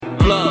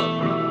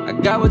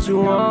got what you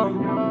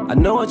want, I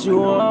know what you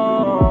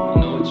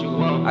want.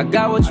 I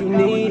got what you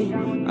need,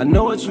 I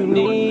know what you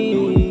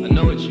need.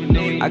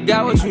 I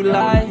got what you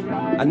like,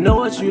 I know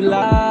what you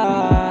like.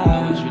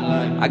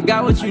 I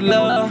got what you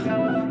love,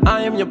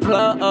 I am your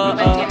plug.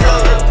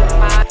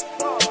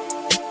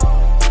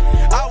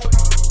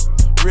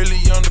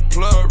 Really on the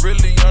plug,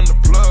 really on the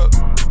plug,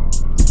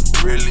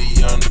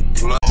 really on the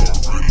plug.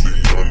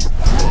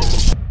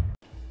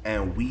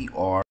 And we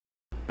are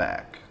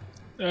back.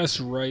 That's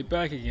right,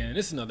 back again.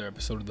 It's another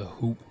episode of the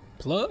Hoop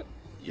Plug.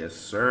 Yes,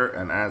 sir.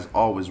 And as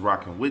always,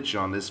 rocking with you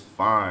on this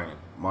fine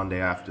Monday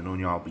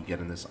afternoon. Y'all be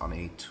getting this on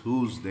a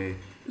Tuesday.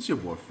 It's your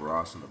boy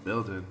Faraz in the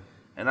building.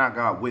 And I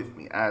got with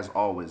me, as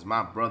always,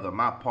 my brother,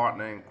 my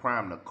partner in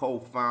crime, the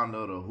co-founder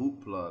of the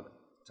Hoop Plug,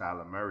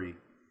 Tyler Murray.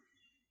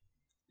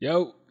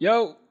 Yo,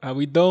 how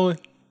we doing?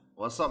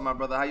 What's up, my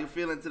brother? How you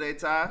feeling today,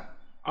 Ty?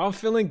 I'm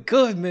feeling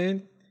good,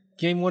 man.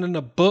 Game 1 in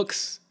the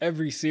books.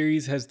 Every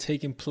series has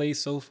taken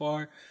place so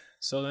far.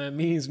 So that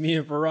means me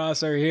and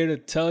Faraz are here to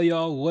tell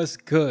y'all what's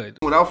good.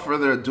 Without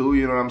further ado,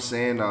 you know what I'm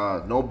saying?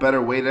 No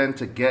better way than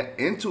to get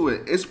into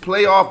it. It's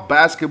playoff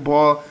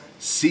basketball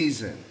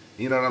season.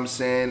 You know what I'm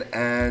saying?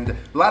 And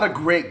a lot of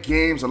great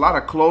games, a lot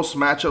of close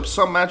matchups.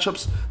 Some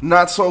matchups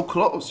not so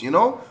close, you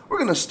know? We're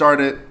going to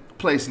start it.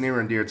 Place near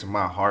and dear to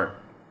my heart.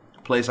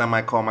 Place I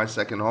might call my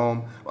second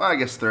home. Well, I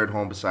guess third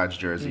home besides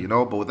Jersey, you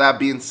know? But with that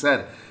being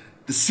said,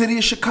 the city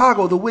of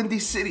Chicago, the Windy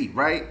City,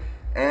 right?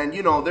 And,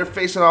 you know, they're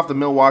facing off the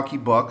Milwaukee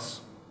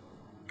Bucks,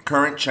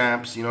 current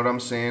champs, you know what I'm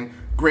saying?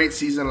 Great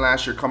season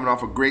last year, coming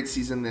off a great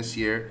season this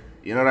year.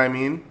 You know what I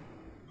mean?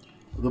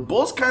 The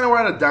Bulls kind of were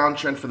at a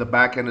downtrend for the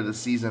back end of the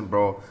season,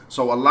 bro.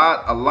 So a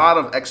lot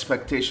of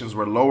expectations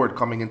were lowered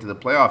coming into the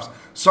playoffs.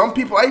 Some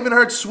people, I even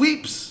heard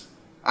sweeps.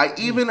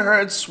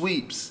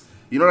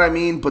 You know what I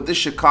mean? But this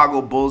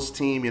Chicago Bulls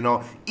team, you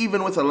know,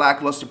 even with a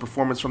lackluster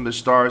performance from the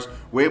stars,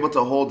 were able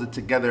to hold it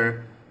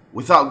together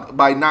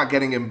by not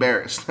getting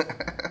embarrassed.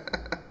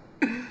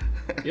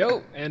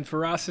 Yo, and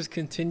Faraz has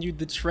continued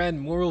the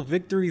trend. Moral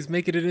victories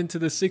making it into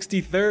the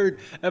 63rd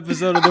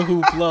episode of the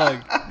Hoop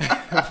Plug.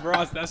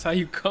 Faraz, that's how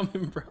you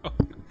coming, bro.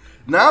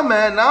 Nah,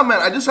 man.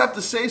 I just have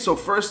to say, so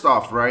first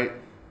off, right,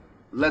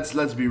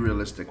 let's be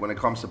realistic. When it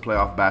comes to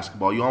playoff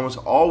basketball, you almost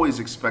always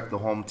expect the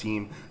home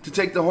team to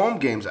take the home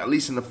games, at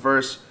least in the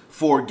first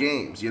 4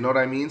 games. You know what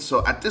I mean?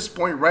 So at this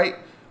point, right,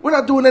 we're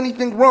not doing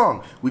anything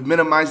wrong. We've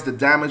minimized the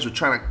damage. We're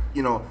trying to,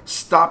 you know,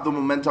 stop the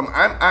momentum.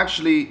 I'd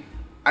actually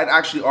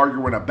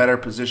argue we're in a better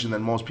position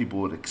than most people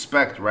would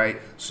expect, right?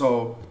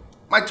 So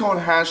my tone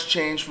has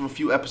changed from a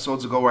few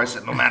episodes ago where I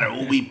said no matter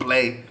who we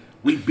play,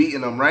 we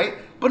beating them, right?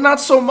 But not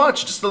so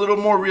much, just a little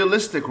more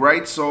realistic,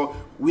 right? So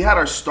we had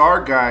our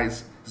star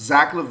guys,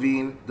 Zach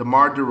LaVine,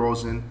 DeMar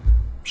DeRozan.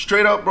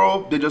 Straight up,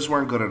 bro, they just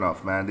weren't good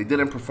enough, man. They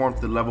didn't perform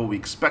to the level we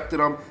expected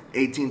them.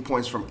 18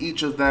 points from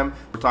each of them.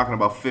 We're talking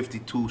about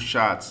 52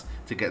 shots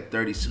to get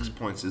 36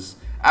 points. Is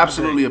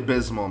absolutely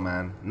abysmal,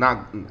 man.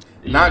 Not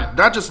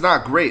just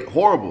not great,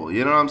 horrible.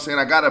 You know what I'm saying?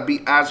 I gotta be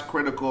as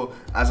critical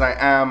as I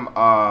am.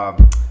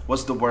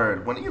 What's the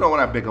word? When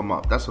I big them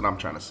up. That's what I'm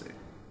trying to say.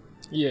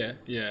 Yeah.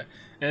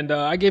 And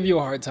I gave you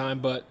a hard time,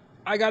 but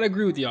I gotta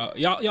agree with y'all.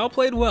 Y'all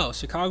played well.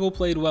 Chicago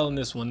played well in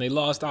this one. They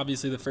lost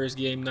obviously the first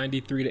game,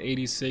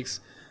 93-86.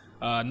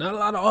 Not a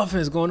lot of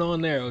offense going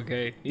on there.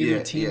 Okay,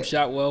 neither team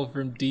shot well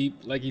from deep.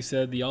 Like you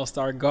said, the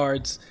all-star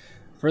guards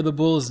for the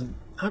Bulls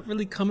not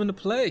really coming to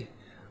play.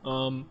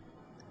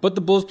 But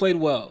the Bulls played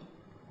well.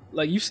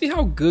 Like, you see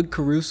how good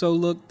Caruso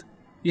looked?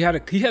 He had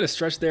a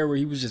stretch there where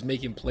he was just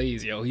making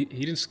plays, yo. He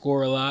didn't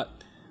score a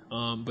lot,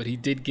 but he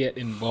did get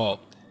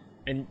involved.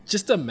 And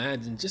just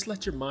imagine, just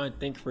let your mind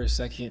think for a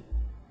second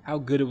how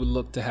good it would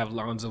look to have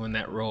Lonzo in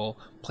that role,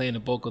 playing the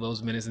bulk of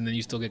those minutes, and then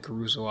you still get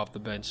Caruso off the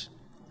bench.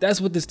 That's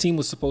what this team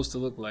was supposed to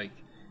look like.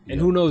 And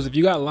who knows, if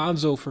you got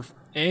Lonzo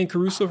and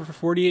Caruso for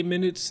 48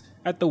 minutes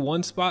at the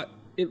one spot,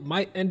 it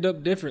might end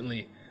up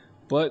differently.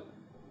 But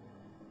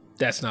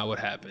that's not what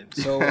happened.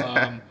 So,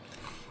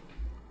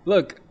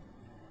 look,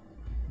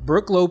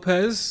 Brook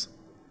Lopez,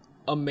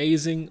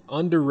 amazing,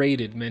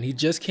 underrated, man. He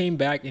just came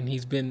back, and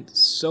he's been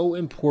so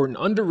important,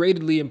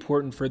 underratedly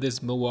important for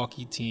this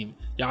Milwaukee team.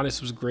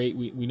 Giannis was great.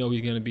 We know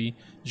he's going to be.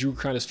 Drew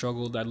kind of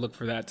struggled. I'd look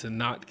for that to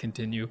not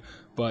continue.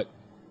 But,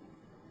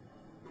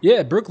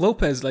 yeah, Brook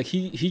Lopez, like,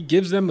 he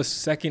gives them a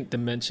second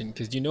dimension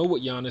because you know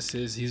what Giannis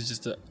is. He's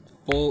just a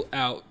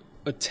full-out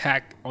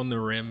attack on the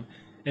rim.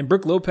 And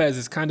Brook Lopez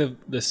is kind of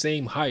the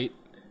same height,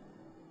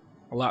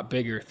 a lot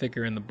bigger,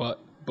 thicker in the butt,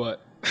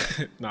 but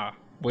nah.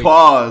 Wait.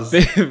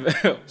 Pause.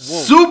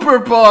 Super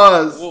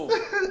pause.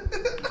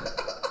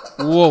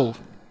 Whoa.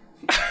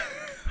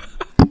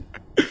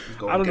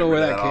 I don't know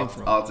where that came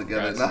from.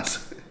 Altogether.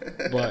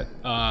 But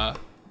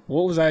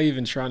what was I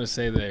even trying to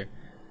say there?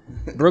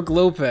 Brook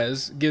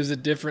Lopez gives a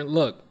different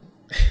look.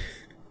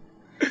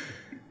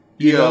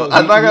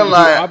 I'm not gonna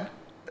lie.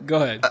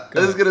 Go ahead.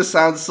 This is gonna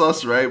sound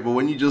sus, right? But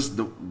when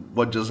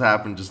what just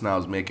happened just now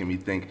is making me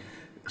think.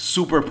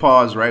 Super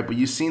pause, right? But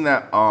you seen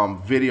that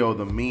video,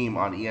 the meme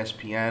on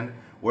ESPN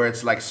where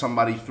it's like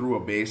somebody threw a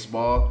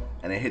baseball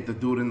and it hit the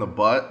dude in the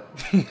butt.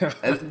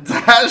 And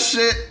that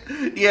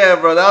shit, yeah,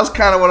 bro, that was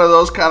kind of one of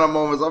those kind of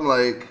moments. I'm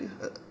like,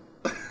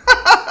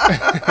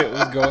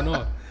 What's going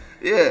on?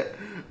 yeah.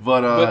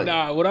 But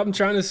nah, what I'm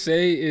trying to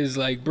say is,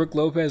 like, Brook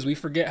Lopez, we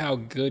forget how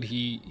good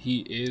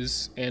he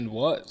is and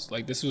was.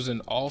 Like, this was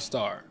an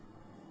all-star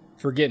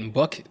for getting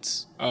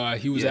buckets.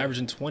 He was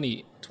averaging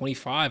 20,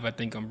 25, I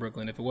think, on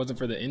Brooklyn. If it wasn't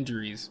for the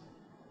injuries,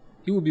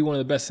 he would be one of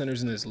the best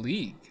centers in this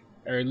league,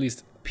 or at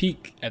least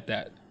peak at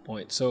that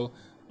point. So,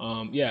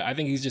 yeah, I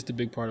think he's just a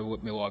big part of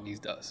what Milwaukee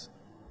does.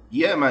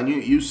 yeah, man,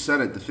 you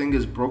said it. The thing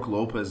is, Brook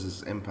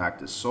Lopez's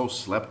impact is so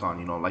slept on.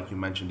 You know, like you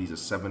mentioned, he's a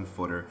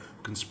 7-footer,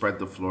 can spread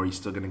the floor. He's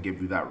still going to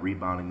give you that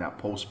rebounding, that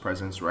post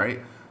presence, right?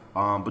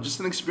 But just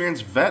an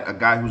experienced vet, a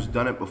guy who's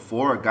done it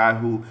before, a guy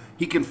who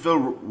he can fill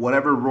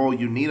whatever role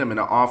you need him in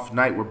an off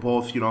night. Where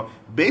both, you know,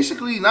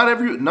 basically none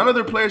of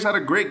their players had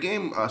a great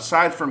game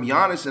aside from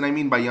Giannis, and I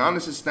mean by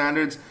Giannis's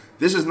standards,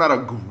 this is not a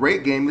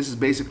great game. This is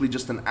basically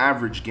just an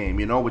average game,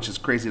 you know, which is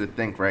crazy to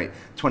think, right?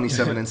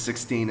 27 and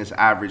 16 is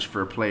average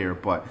for a player,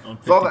 but On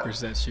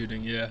 50%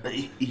 shooting, yeah.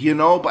 you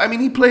know, but I mean,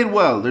 he played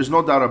well. There's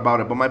no doubt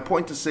about it. But my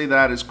point to say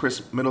that is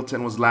Chris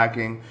Middleton was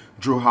lacking.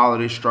 Drew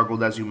Holiday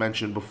struggled, as you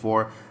mentioned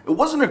before. It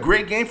wasn't a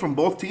great game from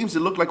both teams. It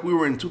looked like we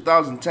were in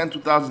 2010,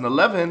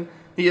 2011.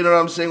 You know what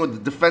I'm saying? With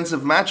the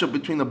defensive matchup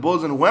between the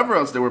Bulls and whoever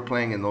else they were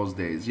playing in those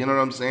days. You know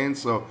what I'm saying?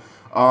 So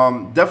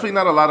definitely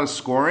not a lot of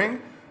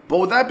scoring. But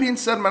with that being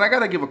said, man, I got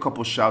to give a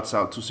couple shouts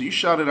out, too. So you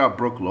shouted out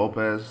Brook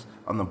Lopez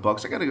on the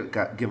Bucks. I got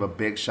to give a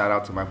big shout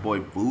out to my boy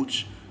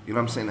Vooch. You know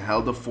what I'm saying?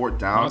 Held the fort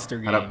down. Monster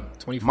game,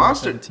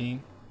 24-17.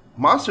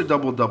 Monster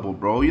double-double,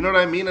 bro. You know what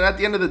I mean? And at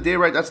the end of the day,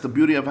 right, that's the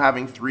beauty of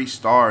having 3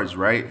 stars,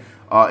 right?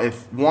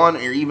 If one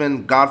or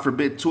even, God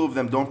forbid, 2 of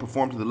them don't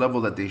perform to the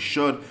level that they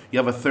should, you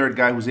have a third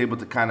guy who's able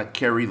to kind of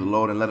carry the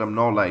load and let them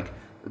know, like,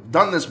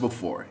 done this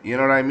before. You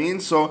know what I mean?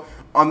 So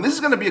this is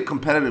going to be a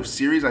competitive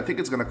series. I think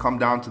it's going to come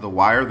down to the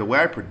wire. The way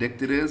I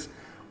predict it is,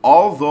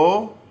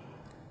 although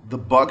the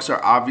Bucks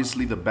are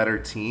obviously the better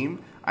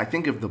team, I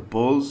think if the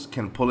Bulls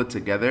can pull it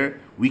together,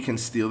 we can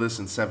steal this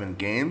in 7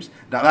 games.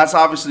 Now, that's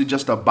obviously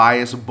just a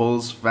biased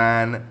Bulls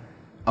fan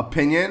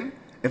opinion.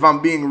 If I'm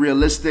being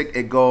realistic,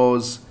 it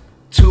goes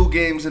 2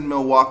 games in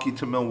Milwaukee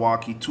to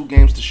Milwaukee, 2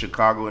 games to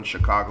Chicago and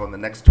Chicago, and the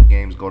next 2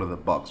 games go to the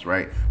Bucks,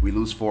 right? We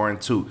lose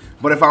 4-2.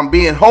 But if I'm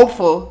being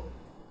hopeful,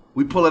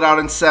 we pull it out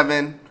in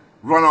 7,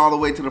 run all the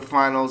way to the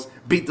finals,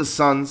 beat the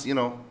Suns, you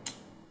know,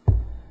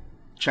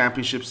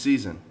 championship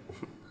season.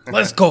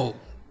 Let's go.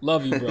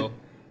 Love you, bro.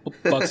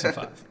 Bucks and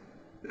 5.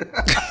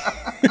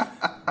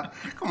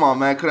 Come on,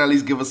 man. Could at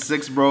least give us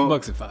 6, bro.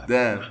 Bucks and 5.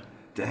 Damn.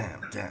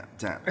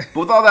 But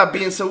with all that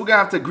being said, we're going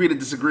to have to agree to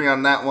disagree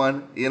on that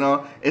one. You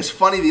know, it's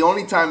funny. The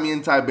only time me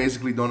and Ty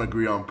basically don't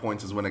agree on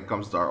points is when it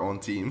comes to our own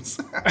teams.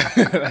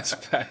 That's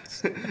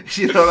facts.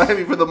 You know what I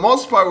mean? For the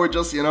most part, we're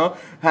just, you know,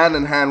 hand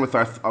in hand with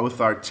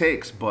our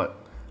takes. But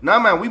nah,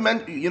 man,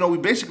 we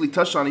basically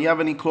touched on it. You have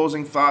any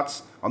closing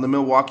thoughts on the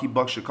Milwaukee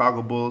Bucks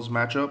Chicago Bulls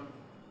matchup?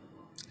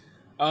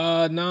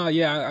 Nah,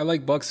 yeah, I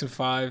like Bucks and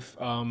 5.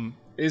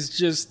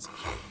 It's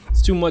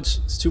too much.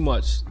 It's too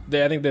much.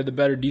 I think they're the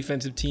better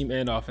defensive team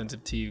and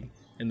offensive team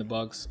in the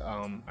Bucks.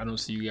 I don't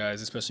see you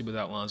guys, especially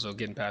without Lonzo,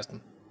 getting past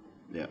them.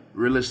 Yeah,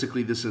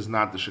 realistically, this is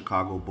not the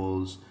Chicago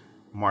Bulls'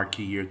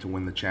 marquee year to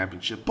win the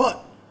championship,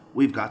 but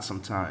we've got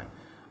some time.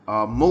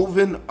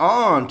 Moving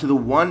on to the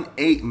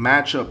 1-8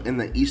 matchup in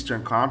the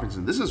Eastern Conference,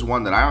 and this is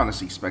one that I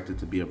honestly expected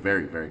to be a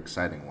very, very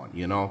exciting one.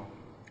 You know,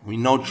 we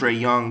know Trae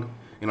Young.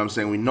 You know what I'm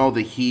saying? We know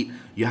the Heat.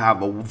 You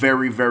have a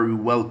very, very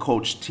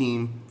well-coached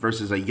team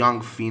versus a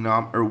young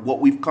phenom, or what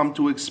we've come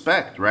to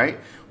expect, right?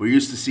 We're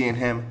used to seeing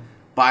him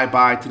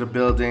bye-bye to the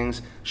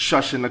buildings,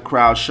 shushing the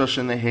crowd,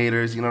 shushing the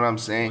haters. You know what I'm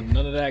saying?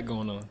 None of that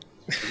going on.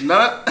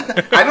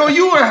 I know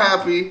you were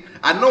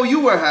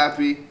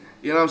happy.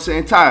 You know what I'm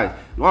saying? Ty,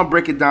 you want to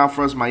break it down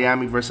for us,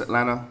 Miami versus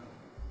Atlanta?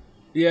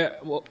 Yeah,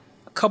 well,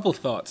 a couple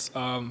thoughts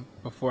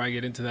before I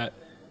get into that.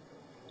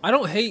 I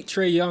don't hate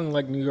Trae Young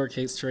like New York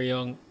hates Trae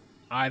Young.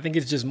 I think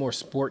it's just more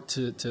sport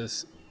to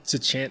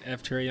chant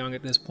F Trae Young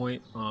at this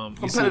point.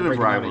 Competitive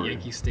rivalry at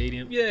Yankee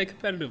Stadium. Yeah,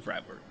 competitive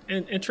rivalry.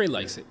 And Trae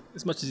likes it.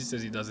 As much as he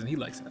says he doesn't, he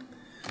likes that.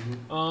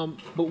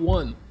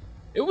 But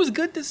it was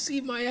good to see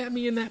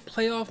Miami in that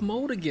playoff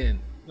mode again.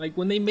 Like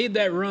when they made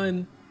that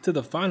run to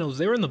the finals,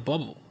 they were in the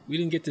bubble. We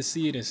didn't get to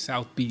see it in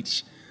South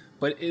Beach.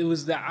 But it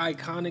was the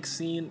iconic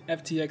scene,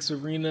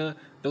 FTX Arena,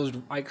 those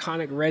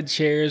iconic red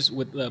chairs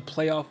with the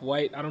playoff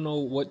white. I don't know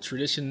what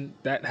tradition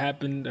that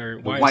happened or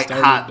why it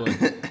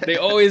started, but they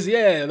always,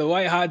 the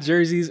white hot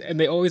jerseys, and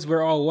they always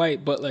wear all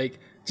white. But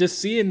like just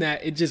seeing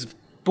that, it just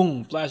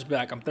boom,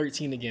 flashback. I'm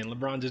 13 again.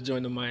 LeBron just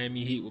joined the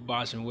Miami Heat with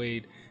Bosh and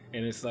Wade,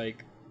 and it's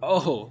like,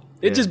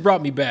 it just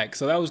brought me back.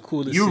 So that was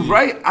cool to see. You're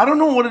right. I don't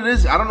know what it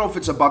is. I don't know if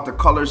it's about the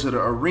colors of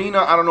the arena.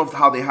 I don't know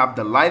how they have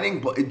the lighting,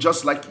 but it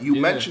just like you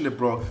mentioned it,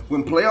 bro.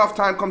 When playoff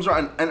time comes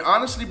around, and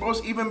honestly,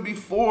 bros, even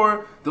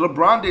before the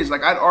LeBron days,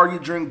 like I'd argue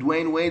during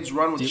Dwayne Wade's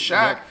run with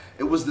Shaq,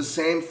 it was the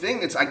same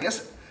thing. I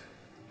guess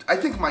I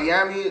think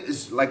Miami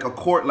is like a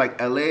court like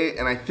LA,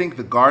 and I think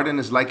the Garden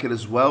is like it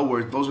as well,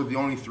 where those are the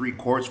only 3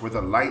 courts where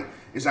the light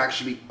is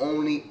actually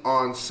only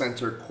on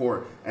center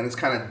court, and it's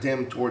kind of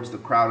dim towards the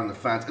crowd and the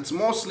fans. It's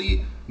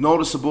mostly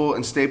noticeable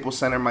in Staples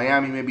Center.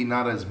 Miami, maybe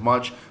not as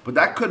much, but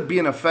that could be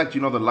an effect, the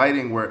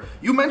lighting where,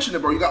 you mentioned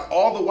it, bro, you got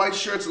all the white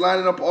shirts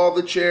lining up all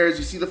the chairs,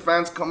 you see the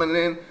fans coming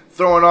in,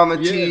 throwing on the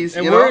tees.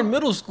 And we're in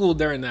middle school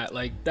during that.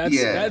 Like,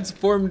 that's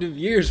formative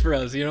years for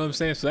us, you know what I'm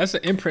saying? So that's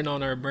an imprint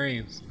on our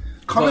brains.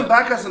 Coming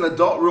back as an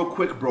adult real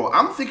quick, bro,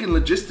 I'm thinking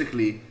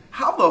logistically,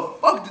 how the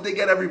fuck did they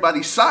get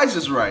everybody's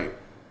sizes right?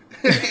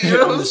 You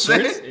know what I'm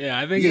saying? Yeah,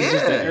 I think it's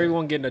just that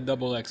everyone getting a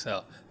double XL.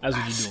 That's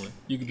what you're doing.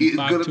 You can be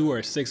 5'2" or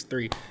 6'3".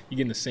 You're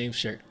getting the same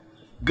shirt.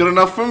 Good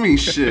enough for me,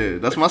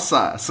 shit. That's my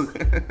size.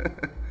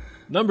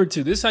 Number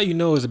 2, this is how you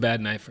know it was a bad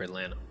night for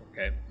Atlanta,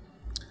 okay?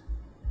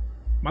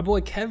 My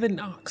boy Kevin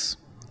Knox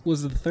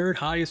was the 3rd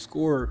highest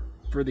scorer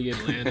for the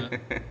Atlanta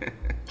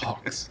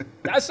Hawks.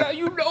 That's how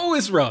you know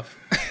it's rough.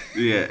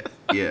 Yeah.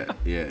 You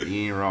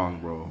ain't wrong,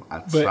 bro.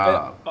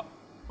 But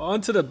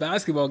on to the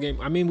basketball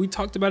game. I mean, we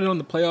talked about it on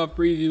the playoff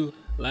preview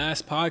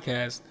last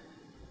podcast.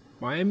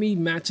 Miami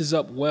matches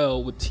up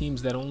well with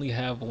teams that only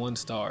have 1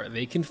 star.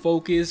 They can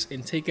focus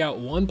and take out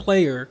 1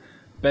 player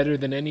better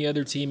than any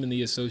other team in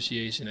the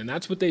association, and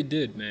that's what they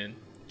did, man.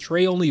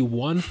 Trey only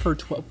 1 for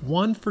 12.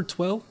 1 for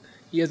 12?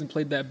 He hasn't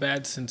played that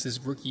bad since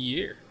his rookie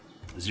year.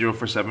 0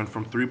 for 7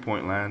 from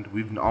three-point land.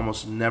 We've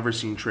almost never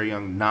seen Trae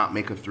Young not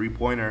make a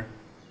three-pointer.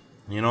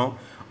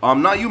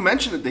 Now you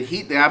mentioned it. The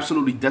Heat, they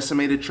absolutely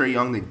decimated Trae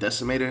Young. They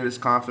decimated his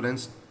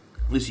confidence.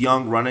 This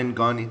young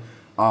run-and-gun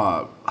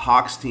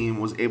Hawks team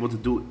was able to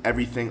do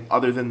everything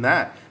other than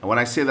that. And when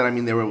I say that, I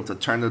mean they were able to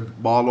turn the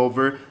ball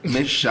over,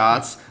 miss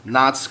shots,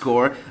 not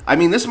score. I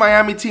mean, this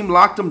Miami team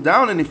locked them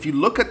down. And if you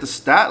look at the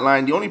stat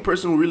line, the only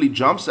person who really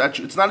jumps at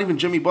you, it's not even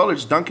Jimmy Butler,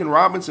 it's Duncan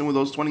Robinson with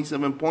those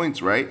 27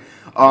 points, right?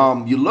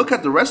 You look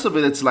at the rest of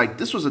it, it's like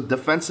this was a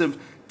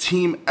defensive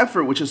team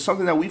effort, which is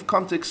something that we've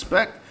come to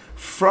expect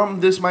from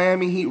this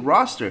Miami Heat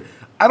roster.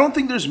 I don't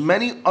think there's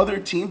many other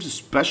teams,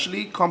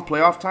 especially come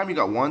playoff time. You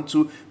got 1,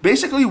 2,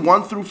 basically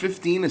 1 through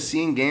 15 is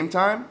seeing game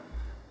time.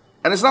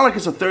 And it's not like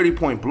it's a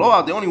 30-point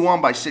blowout. They only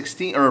won by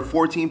 16 or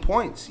 14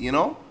 points,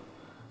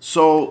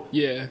 So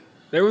yeah,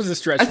 there was a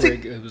stretch where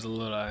it was a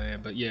little out of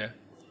hand, but yeah.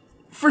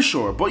 For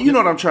sure. But you know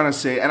what I'm trying to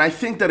say. And I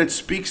think that it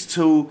speaks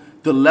to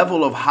the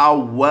level of how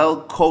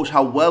well coached,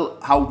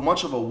 how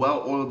much of a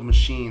well-oiled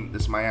machine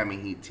this Miami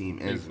Heat team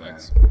is, man.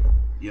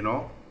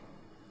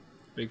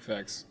 Big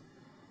facts.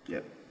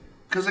 Yeah.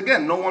 Because,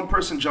 again, no one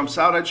person jumps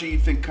out at you. You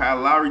think Kyle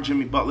Lowry,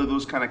 Jimmy Butler,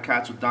 those kind of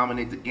cats would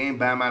dominate the game.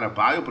 Bam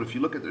Adebayo. But if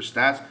you look at their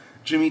stats,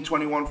 Jimmy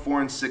 21,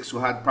 4, and 6, who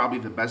had probably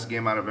the best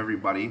game out of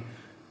everybody.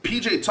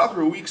 PJ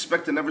Tucker, who we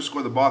expect to never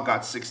score the ball,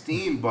 got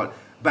 16. But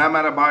Bam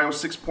Adebayo,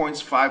 6 points,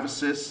 5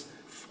 assists,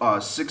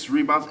 6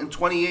 rebounds in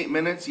 28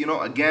 minutes.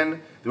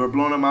 Again, they were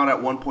blowing them out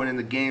at one point in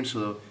the game.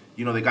 So,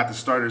 they got the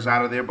starters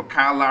out of there. But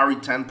Kyle Lowry,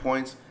 10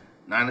 points,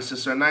 9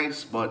 assists are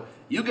nice. But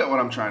you get what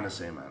I'm trying to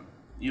say, man.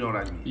 You know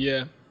what I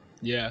mean?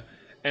 Yeah.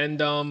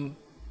 And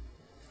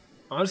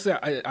honestly,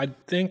 I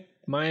think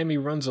Miami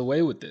runs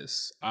away with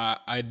this.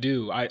 I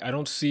do. I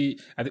don't see.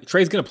 I think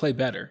Trey's gonna play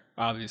better,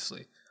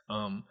 obviously,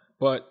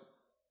 but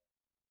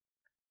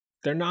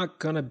they're not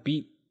gonna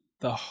beat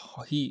the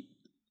Heat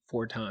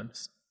 4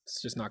 times. It's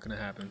just not gonna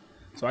happen.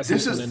 So I see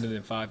this one ended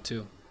in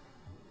 5-2.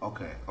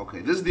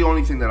 Okay. This is the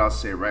only thing that I'll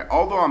say, right?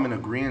 Although I'm in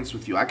agreement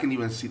with you, I can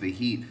even see the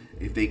Heat,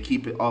 if they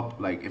keep it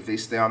up, like if they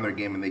stay on their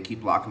game and they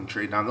keep locking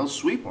Trey down, they'll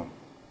sweep them.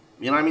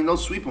 You know what I mean? They'll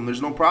sweep them.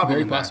 There's no problem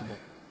Very in possible. that.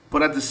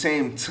 But at the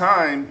same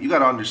time, you got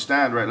to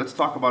understand, right? Let's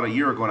talk about a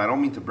year ago, and I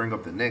don't mean to bring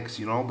up the Knicks,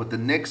 but the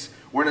Knicks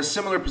were in a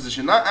similar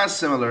position. Not as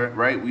similar,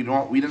 right? We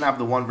didn't have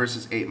the 1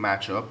 versus 8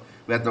 matchup.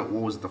 We had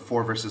the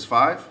 4 versus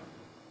 5?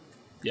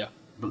 Yeah.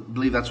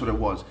 Believe that's what it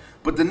was.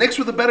 But the Knicks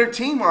were the better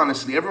team,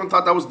 honestly. Everyone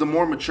thought that was the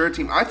more mature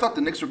team. I thought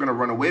the Knicks were going to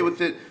run away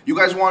with it. You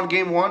guys won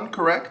game 1,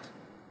 correct?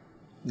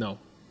 No.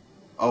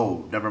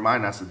 Oh, never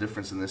mind. That's the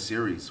difference in this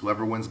series.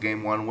 Whoever wins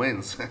game 1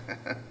 wins.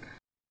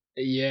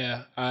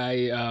 Yeah,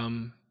 I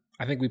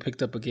think we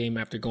picked up a game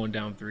after going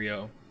down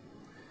 3-0.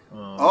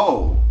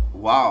 Oh,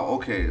 wow.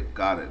 Okay,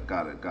 got it.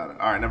 All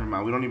right, never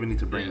mind. We don't even need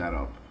to bring that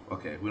up.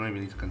 Okay, we don't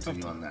even need to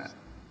continue on that.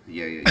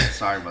 Yeah.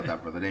 Sorry about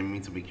that, brother. I didn't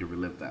mean to make you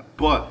relive that.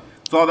 But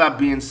with all that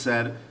being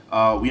said,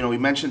 we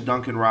mentioned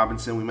Duncan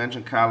Robinson, we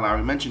mentioned Kyle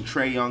Lowry, we mentioned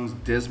Trae Young's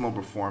dismal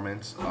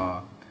performance.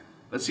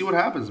 Let's see what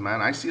happens,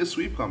 man. I see a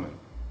sweep coming.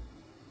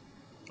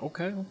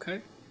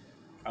 Okay.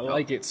 I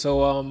like it.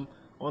 So,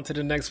 on to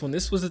the next one.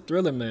 This was a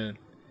thriller, man.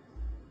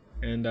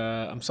 And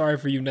I'm sorry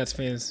for you Nets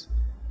fans,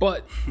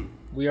 but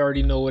we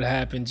already know what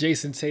happened.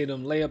 Jason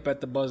Tatum, layup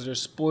at the buzzer,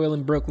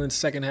 spoiling Brooklyn's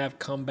second half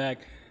comeback.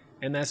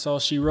 And that's all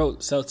she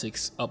wrote.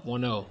 Celtics up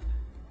 1-0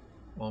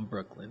 on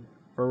Brooklyn.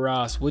 For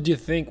Ross, what'd you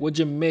think? What'd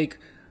you make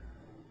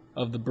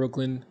of the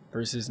Brooklyn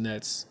versus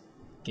Nets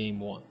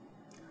game 1?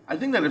 I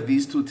think that if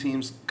these two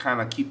teams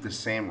kind of keep the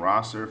same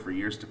roster for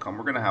years to come,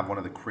 we're going to have one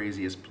of the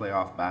craziest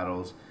playoff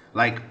battles,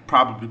 like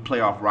probably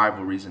playoff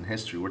rivalries in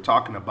history. We're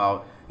talking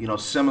about,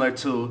 similar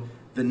to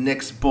the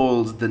Knicks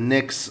Bulls, the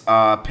Knicks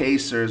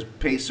Pacers,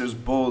 Pacers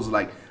Bulls.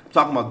 Like, I'm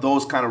talking about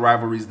those kind of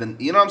rivalries. Then,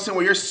 you know what I'm saying?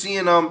 Where you're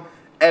seeing them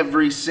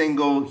every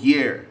single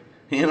year.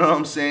 You know what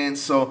I'm saying?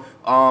 So,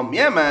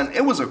 yeah, man,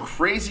 it was a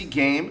crazy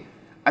game.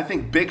 I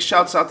think big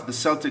shouts out to the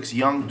Celtics'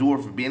 young duo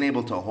for being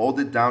able to hold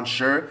it down.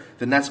 Sure,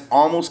 the Nets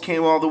almost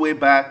came all the way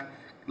back.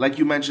 Like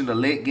you mentioned, the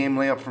late game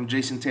layup from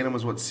Jason Tatum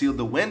was what sealed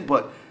the win.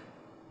 But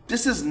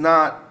this is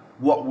not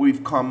what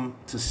we've come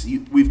to see.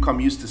 We've come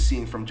used to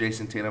seeing from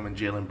Jason Tatum and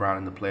Jaylen Brown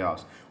in the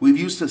playoffs. We've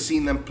used to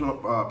seeing them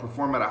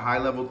perform at a high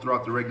level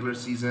throughout the regular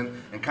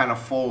season and kind of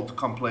fold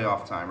come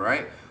playoff time,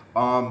 right?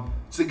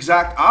 It's the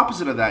exact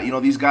opposite of that. You know,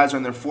 these guys are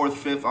in their fourth,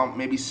 fifth,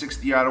 maybe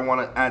sixth year. I don't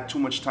want to add too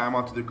much time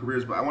onto their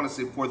careers, but I want to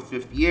say fourth,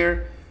 fifth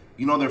year.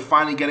 You know, they're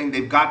finally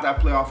they've got that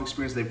playoff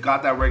experience. They've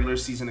got that regular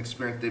season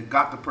experience. They've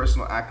got the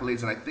personal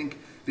accolades, and I think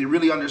they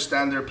really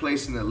understand their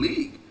place in the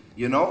league,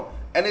 you know?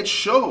 And it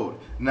showed.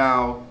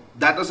 Now,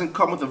 that doesn't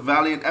come with a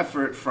valiant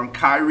effort from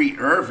Kyrie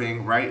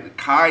Irving, right?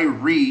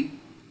 Kyrie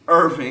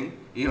Irving,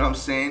 you know what I'm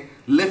saying?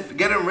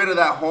 Getting rid of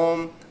that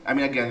home. I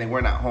mean, again, they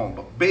weren't at home,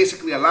 but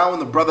basically allowing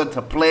the brother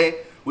to play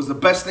was the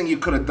best thing you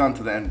could have done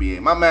to the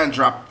NBA. My man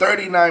dropped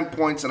 39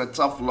 points in a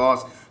tough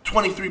loss,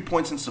 23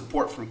 points in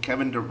support from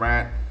Kevin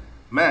Durant.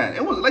 Man,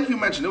 it was, like you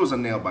mentioned, it was a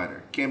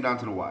nail-biter. Came down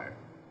to the wire.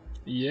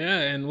 Yeah,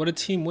 and what a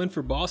team win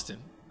for Boston.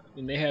 I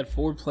mean, they had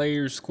 4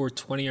 players score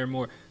 20 or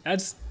more.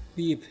 That's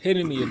the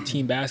epitome of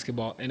team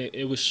basketball, and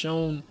it was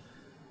shown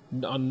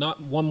on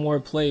not one more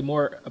play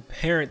more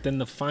apparent than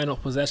the final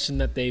possession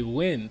that they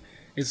win.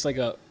 It's like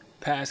a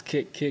pass,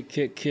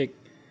 kick,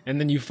 and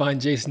then you find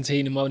Jason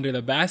Tatum under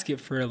the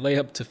basket for a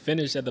layup to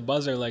finish at the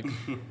buzzer. Like,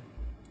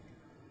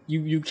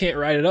 you can't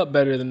write it up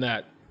better than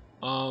that.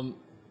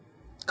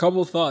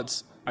 Couple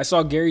thoughts. I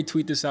saw Gary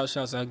tweet this out.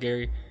 Shouts out,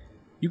 Gary.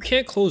 You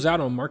can't close out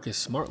on Marcus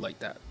Smart like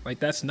that. Like,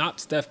 that's not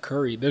Steph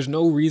Curry. There's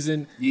no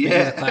reason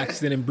Nick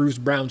Claxton and Bruce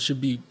Brown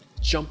should be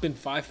jumping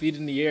 5 feet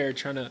in the air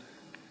trying to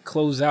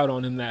close out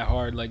on him that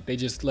hard. Like, they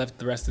just left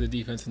the rest of the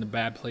defense in a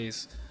bad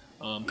place.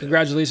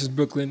 Congratulations,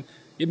 Brooklyn.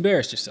 You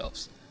embarrassed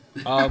yourselves.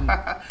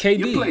 KD.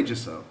 You played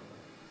yourself.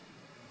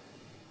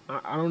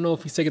 I don't know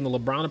if he's taking the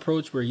LeBron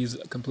approach where he's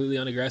completely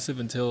unaggressive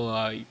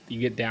until you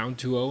get down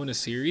 2-0 in a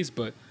series,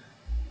 but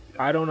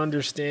I don't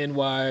understand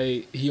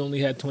why he only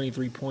had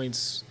 23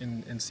 points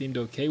and seemed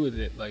okay with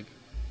it. Like,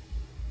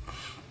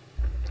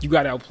 you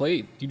got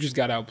outplayed. You just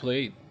got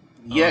outplayed.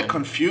 Yeah, it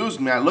confused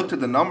me. I looked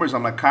at the numbers.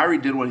 I'm like, Kyrie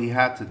did what he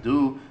had to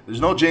do.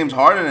 There's no James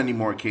Harden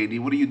anymore, KD.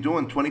 What are you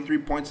doing? 23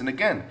 points. And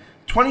again,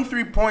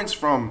 23 points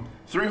from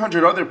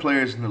 300 other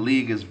players in the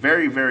league is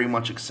very, very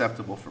much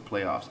acceptable for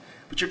playoffs.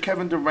 But you're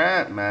Kevin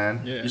Durant,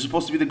 man. Yeah. You're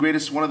supposed to be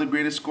one of the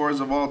greatest scorers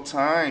of all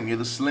time. You're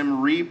the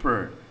Slim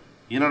Reaper.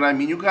 You know what I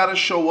mean? You got to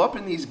show up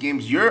in these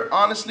games. You're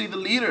honestly the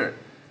leader.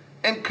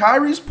 And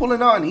Kyrie's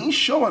pulling on. He's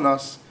showing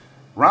us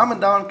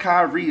Ramadan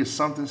Kyrie is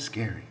something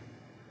scary.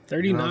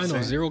 39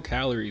 on 0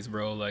 calories,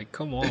 bro. Like,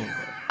 come on,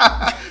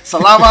 bro.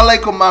 Salam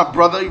alaikum, my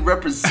brother. You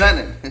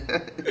representing.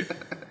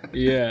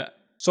 Yeah.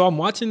 So I'm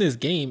watching this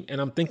game,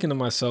 and I'm thinking to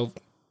myself,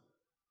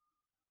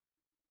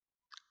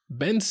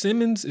 Ben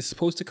Simmons is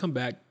supposed to come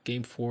back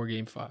game 4,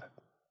 game 5,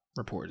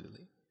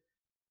 reportedly.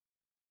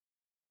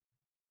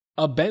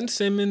 A Ben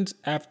Simmons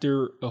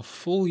after a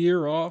full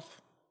year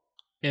off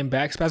and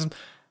back spasm,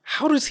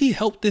 how does he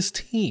help this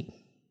team?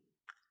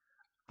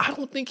 I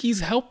don't think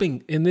he's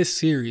helping in this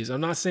series.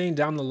 I'm not saying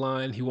down the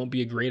line he won't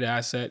be a great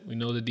asset. We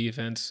know the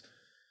defense,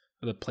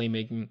 the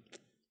playmaking.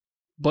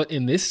 But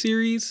in this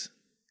series,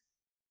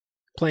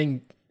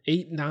 playing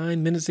 8-9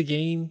 minutes a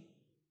game,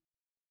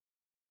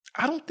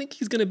 I don't think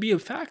he's going to be a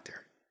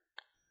factor.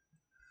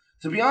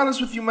 To be honest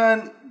with you,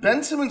 man,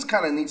 Ben Simmons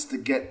kind of needs to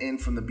get in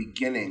from the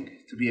beginning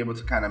to be able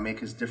to kind of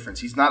make his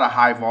difference. He's not a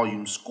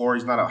high-volume scorer.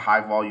 He's not a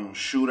high-volume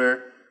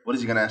shooter. What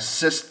is he going to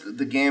assist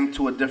the game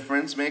to a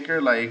difference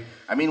maker? Like,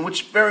 I mean,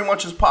 which very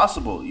much is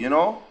possible, you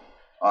know?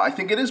 I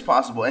think it is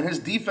possible. And his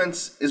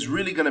defense is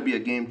really going to be a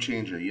game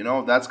changer, you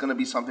know? That's going to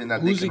be something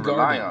that they can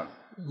rely on.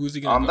 Who's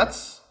he going to guard?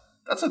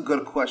 That's a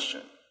good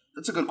question.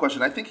 That's a good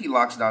question. I think he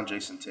locks down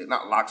Jason Tatum.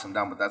 Not locks him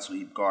down, but that's who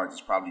he guards.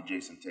 It's probably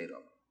Jason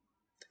Tatum.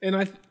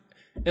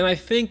 And I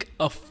think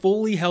a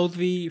fully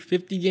healthy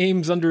 50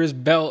 games under his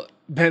belt,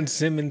 Ben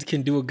Simmons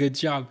can do a good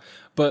job.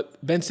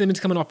 But Ben Simmons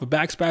coming off of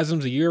back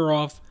spasms, a year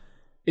off,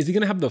 is he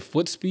going to have the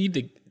foot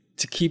speed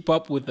to keep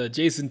up with a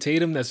Jason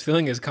Tatum that's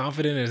feeling as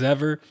confident as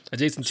ever? A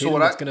Jason Tatum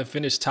that's going to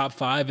finish top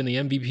 5 in the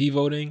MVP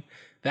voting?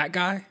 That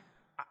guy?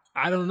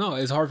 I don't know.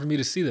 It's hard for me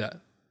to see that.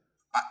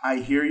 I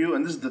hear you,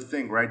 and this is the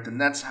thing, right? The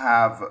Nets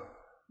have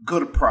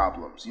good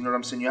problems. You know what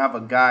I'm saying? You have a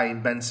guy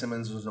in Ben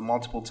Simmons who's a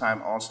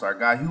multiple-time All-Star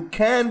guy who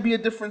can be a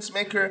difference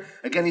maker.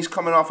 Again, he's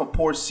coming off a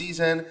poor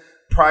season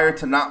prior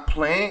to not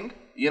playing,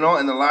 you know,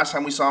 and the last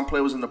time we saw him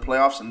play was in the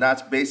playoffs, and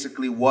that's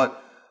basically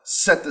what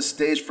set the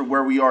stage for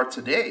where we are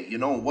today. You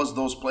know, was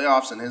those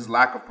playoffs and his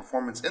lack of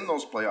performance in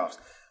those playoffs.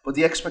 But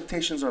the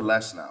expectations are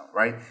less now,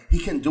 right? He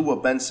can do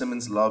what Ben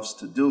Simmons loves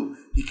to do.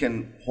 He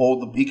can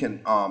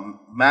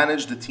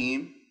manage the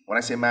team. When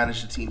I say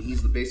manage the team,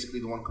 he's basically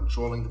the one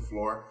controlling the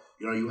floor.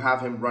 You know, you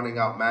have him running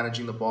out,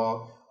 managing the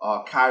ball.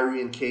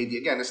 Kyrie and KD.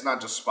 Again, it's not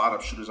just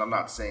spot-up shooters. I'm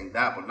not saying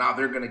that. But now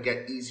they're going to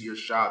get easier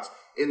shots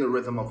in the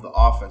rhythm of the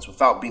offense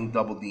without being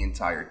doubled the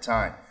entire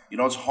time. You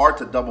know, it's hard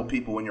to double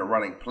people when you're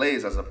running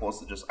plays as opposed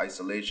to just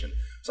isolation.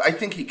 So I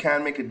think he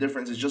can make a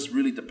difference. It just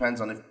really depends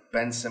on if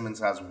Ben Simmons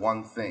has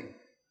one thing.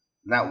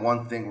 And that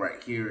one thing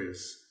right here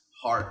is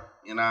heart.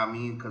 You know what I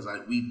mean? Because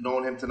we've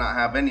known him to not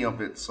have any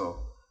of it. So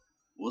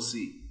we'll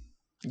see.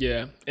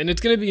 Yeah, and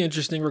it's going to be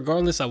interesting.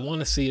 Regardless, I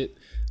want to see it.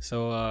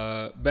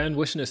 So, Ben,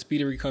 wishing a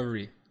speedy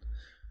recovery.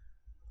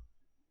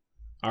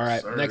 All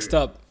right, Sorry. Next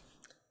up,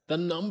 the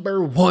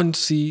number 1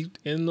 seed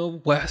in the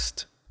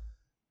West,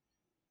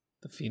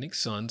 the Phoenix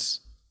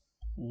Suns,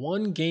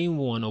 won Game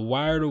 1, a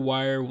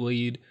wire-to-wire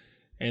lead,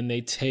 and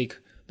they take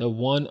the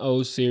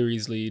 1-0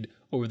 series lead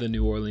over the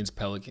New Orleans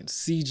Pelicans.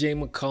 C.J.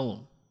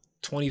 McCollum,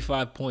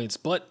 25 points,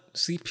 but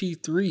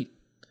CP3,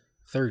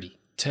 30,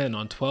 10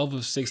 on 12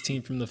 of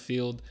 16 from the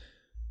field,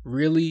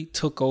 really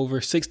took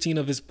over. 16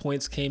 of his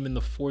points came in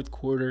the fourth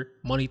quarter,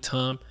 money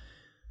time.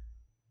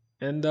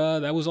 And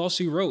that was all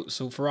she wrote.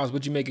 So, Faraz,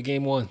 what'd you make of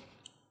Game 1?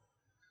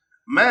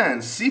 Man,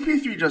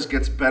 CP3 just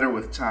gets better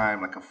with time,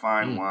 like a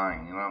fine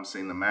wine. You know what I'm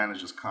saying? The man is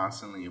just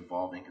constantly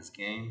evolving his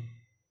game.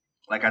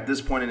 Like, at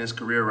this point in his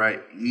career,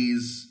 right,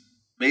 he's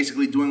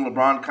basically doing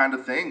LeBron kind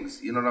of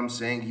things. You know what I'm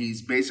saying?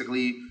 He's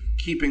basically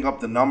keeping up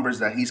the numbers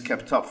that he's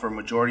kept up for a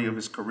majority of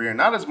his career.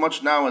 Not as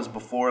much now as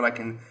before, like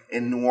in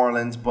New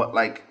Orleans, but,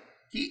 like,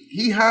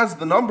 he has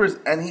the numbers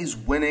and he's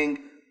winning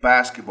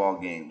basketball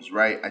games,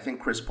 right? I think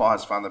Chris Paul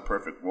has found the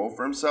perfect role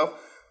for himself.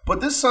 But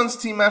this Suns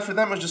team, man, for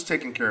them is just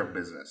taking care of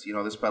business. You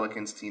know, this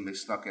Pelicans team, they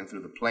snuck in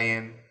through the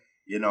play-in,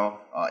 you know,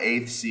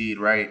 8th seed,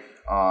 right?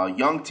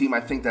 Young team, I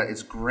think that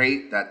it's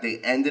great that they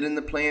ended in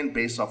the play-in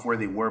based off where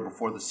they were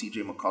before the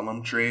C.J.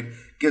 McCollum trade.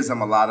 Gives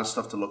them a lot of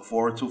stuff to look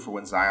forward to for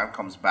when Zion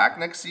comes back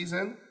next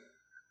season.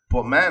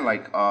 But, man,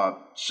 like,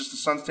 it's just the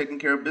Suns taking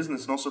care of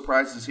business. No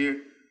surprises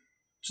here.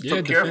 Just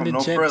took care of them,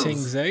 no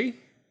frills.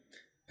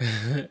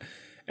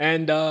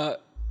 And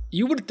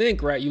you would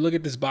think, right, you look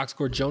at this box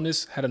score,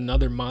 Jonas had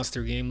another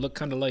monster game, looked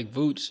kind of like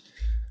Vooch,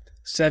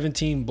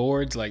 17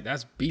 boards, like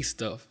that's beast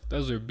stuff.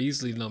 Those are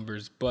beastly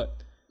numbers.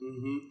 But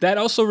that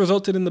also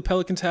resulted in the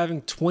Pelicans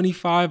having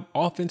 25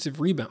 offensive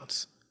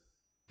rebounds.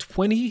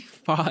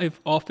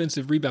 25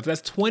 offensive rebounds.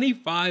 That's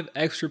 25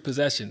 extra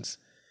possessions.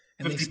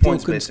 And they still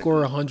couldn't score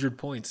 100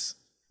 points.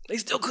 They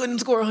still couldn't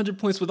score 100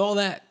 points with all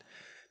that.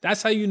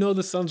 That's how you know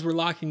the Suns were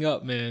locking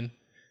up, man.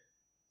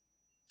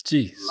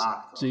 Jeez.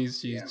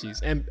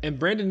 And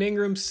Brandon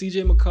Ingram,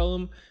 CJ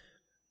McCollum,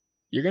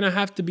 you're going to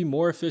have to be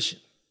more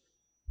efficient.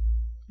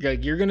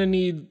 Like, you're going to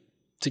need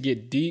to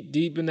get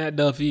deep in that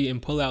Duffy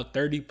and pull out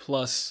 30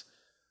 plus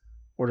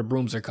or the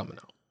brooms are coming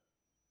out.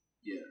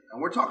 Yeah,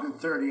 and we're talking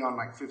 30 on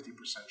like 50%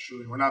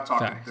 shooting. We're not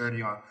talking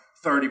 30 on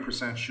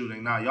 30%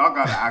 shooting. Now, y'all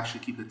got to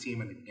actually keep the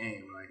team in the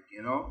game, like,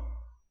 you know?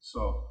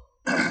 So,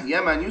 yeah,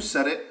 man, you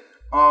said it.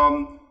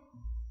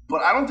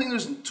 But I don't think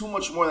there's too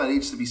much more that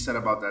needs to be said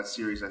about that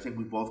series. I think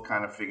we both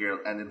kind of figure it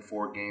ended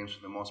 4 games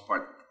for the most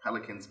part. The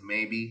Pelicans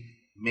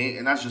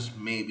and that's just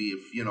maybe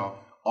if, you know,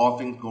 all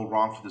things go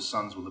wrong for the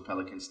Suns, will the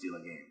Pelicans steal a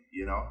game,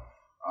 you know?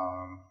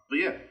 But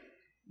yeah,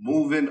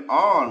 moving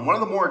on. One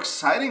of the more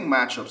exciting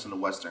matchups in the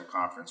Western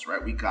Conference,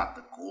 right? We got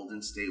the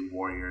Golden State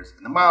Warriors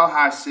and the Mile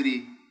High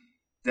City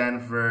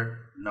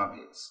Denver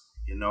Nuggets,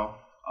 you know?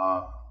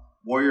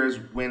 Warriors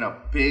win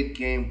a big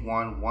game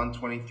 1,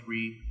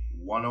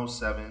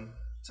 123-107.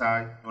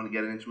 Ty, you want to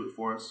get into it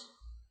for us?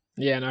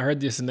 Yeah, and I heard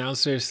this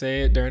announcer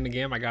say it during the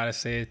game. I got to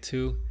say it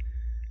too.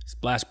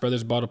 Splash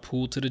Brothers bought a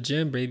pool to the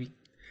gym, baby.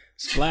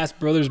 Splash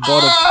Brothers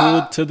bought a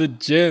pool to the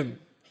gym.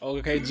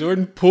 Okay,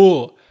 Jordan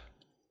Poole,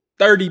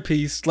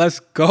 30-piece. Let's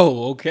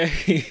go, okay?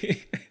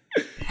 Hey!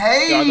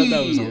 I thought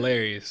that was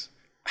hilarious.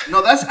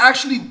 No, that's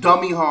actually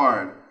dummy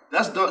hard.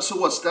 So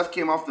what, Steph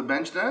came off the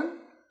bench then?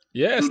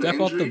 Yeah,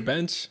 Steph off the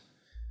bench.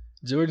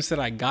 Jordan said,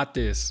 I got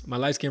this. My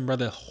light-skinned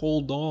brother,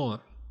 hold on.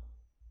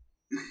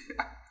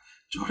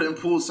 Jordan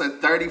Poole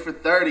said 30 for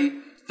 30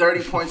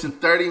 points in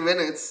 30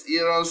 minutes. You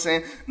know what I'm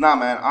saying? Nah,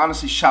 man,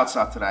 honestly, shouts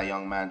out to that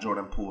young man.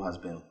 Jordan Poole has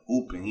been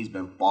hooping. He's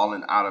been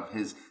balling out of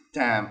his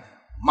damn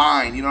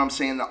mind. You know what I'm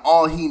saying?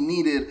 All he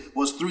needed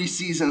was 3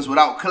 seasons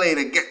without Clay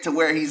to get to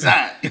where he's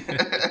at.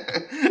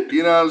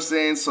 You know what I'm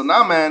saying? So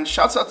now, man,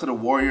 shouts out to the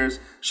Warriors.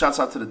 Shouts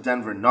out to the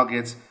Denver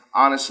Nuggets.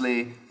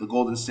 Honestly, the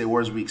Golden State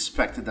Warriors, we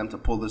expected them to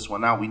pull this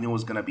one out. We knew it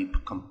was going to be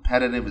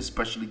competitive,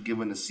 especially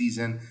given the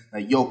season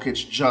that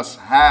Jokic just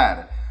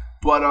had.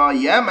 But,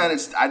 yeah, man,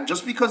 it's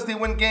just because they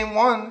win Game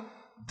 1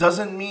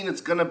 doesn't mean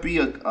it's going to be,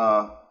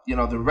 the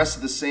rest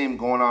of the same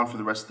going on for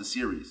the rest of the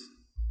series.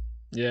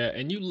 Yeah,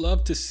 and you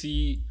love to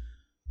see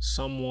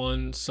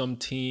someone, some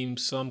team,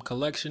 some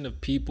collection of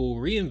people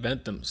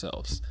reinvent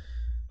themselves.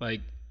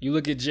 Like, you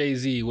look at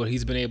Jay-Z, what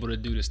he's been able to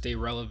do to stay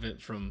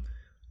relevant from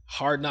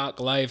Hard Knock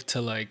Life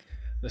to like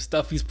the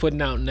stuff he's putting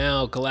out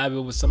now,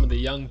 collabing with some of the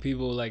young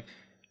people, like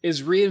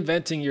is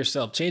reinventing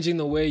yourself, changing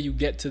the way you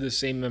get to the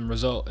same end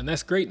result. And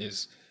that's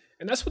greatness.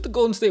 And that's what the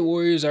Golden State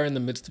Warriors are in the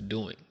midst of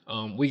doing.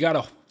 We got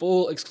a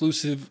full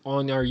exclusive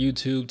on our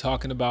YouTube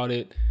talking about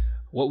it.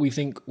 what we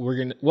think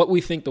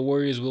the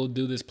Warriors will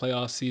do this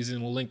playoff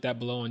season. We'll link that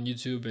below on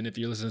YouTube. And if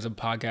you're listening to the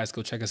podcast,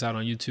 go check us out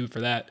on YouTube for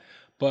that.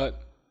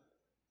 But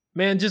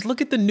man, just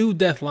look at the new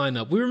death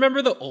lineup. We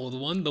remember the old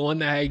one, the one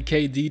that had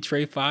KD,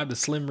 Trey 5, the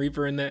Slim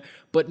Reaper in that.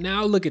 But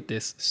now look at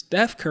this.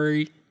 Steph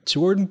Curry,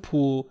 Jordan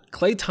Poole,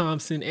 Klay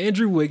Thompson,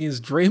 Andrew Wiggins,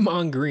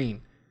 Draymond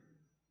Green.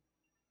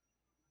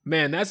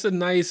 Man, that's a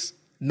nice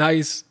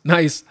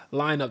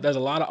lineup. There's a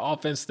lot of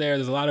offense there.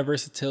 There's a lot of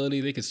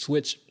versatility. They could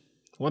switch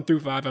 1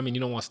 through 5. I mean,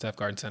 you don't want Steph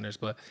guarding centers,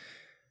 but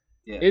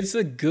it's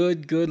a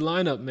good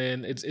lineup,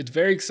 man. It's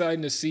very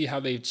exciting to see how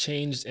they've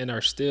changed and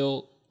are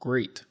still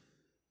great.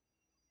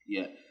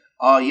 Yeah.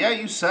 Yeah,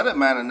 you said it,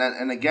 man.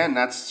 And again,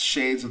 that's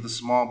shades of the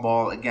small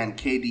ball. Again,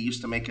 KD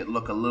used to make it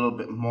look a little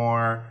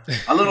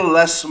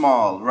less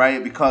small,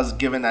 right? Because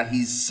given that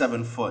he's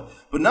 7 foot.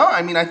 But no,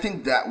 I mean, I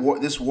think that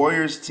this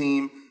Warriors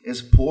team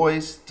is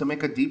poised to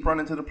make a deep run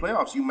into the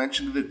playoffs. You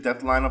mentioned the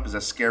death lineup is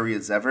as scary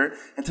as ever.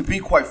 And to be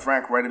quite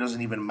frank, right, it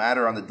doesn't even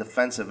matter on the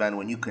defensive end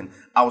when you can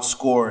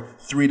outscore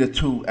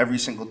 3-2 every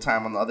single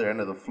time on the other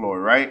end of the floor,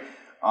 right?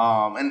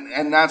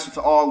 And that's with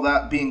all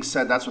that being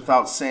said, that's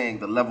without saying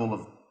the level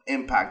of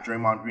impact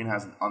Draymond Green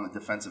has on the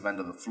defensive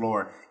end of the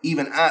floor,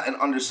 even at an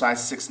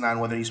undersized 6'9",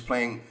 whether he's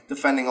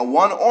defending a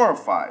 1 or a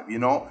 5, you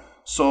know?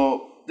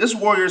 So this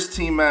Warriors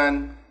team,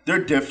 man,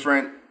 they're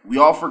different. We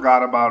all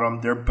forgot about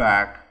them. They're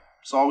back.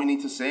 That's all we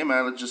need to say,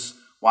 man. Let's just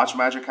watch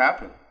magic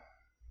happen.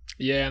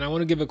 Yeah, and I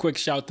want to give a quick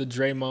shout to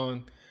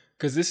Draymond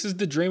because this is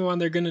the Draymond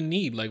they're going to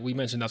need. Like we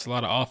mentioned, that's a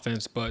lot of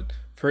offense, but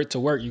for it to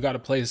work, you got to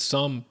play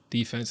some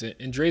defense.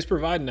 And Dre's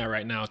providing that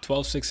right now.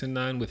 12, 6, and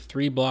 9 with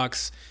 3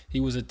 blocks.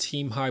 He was a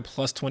team high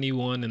plus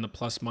 21 in the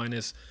plus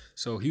minus.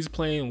 So he's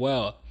playing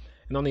well.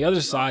 And on the other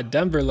side,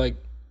 Denver, like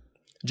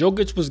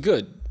Jokic was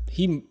good.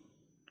 He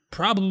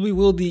probably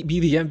will be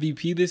the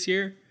MVP this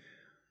year.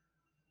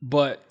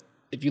 But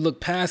if you look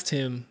past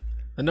him,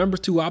 the number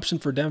 2 option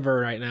for Denver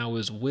right now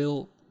is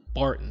Will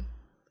Barton.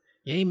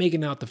 You ain't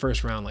making out the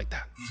first round like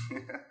that.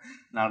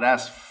 Now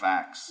that's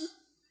facts.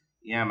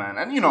 Yeah, man.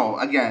 And, you know,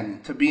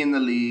 again, to be in the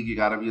league, you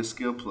got to be a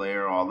skilled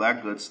player, all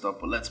that good stuff.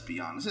 But let's be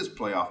honest, it's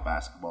playoff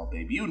basketball,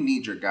 baby. You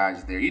need your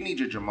guys there. You need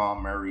your Jamal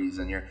Murrays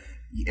and your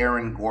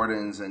Aaron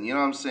Gordons. And you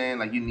know what I'm saying?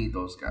 Like, you need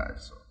those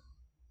guys. So,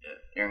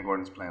 yeah. Aaron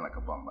Gordon's playing like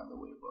a bum, by the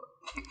way.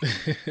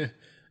 But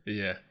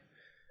yeah.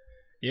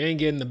 You ain't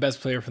getting the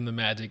best player from the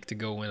Magic to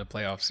go win a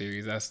playoff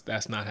series.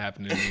 That's not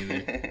happening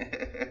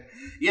either.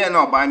 Yeah,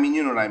 no, but I mean,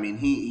 you know what I mean.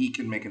 He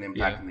can make an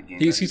impact in the game.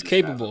 He's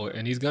capable,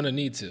 and he's gonna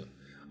need to.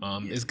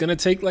 It's gonna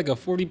take like a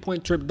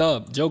 40-point trip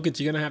dub. Jokic,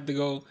 you're gonna have to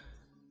go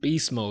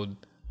beast mode.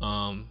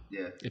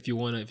 If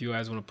you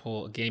guys want to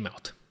pull a game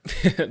out.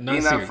 Ain't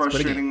that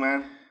frustrating,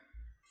 man?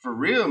 For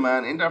real,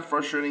 man. Ain't that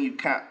frustrating? You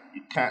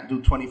can't do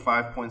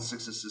 25.6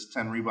 assists,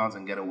 10 rebounds,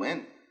 and get a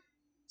win.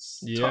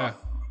 It's tough.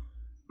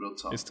 Real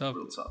tough. It's tough.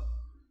 Real tough.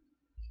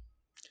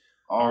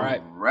 All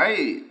right.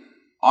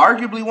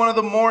 Arguably one of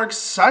the more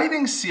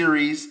exciting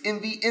series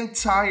in the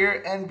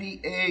entire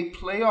NBA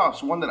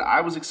playoffs. One that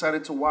I was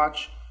excited to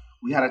watch.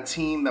 We had a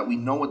team that we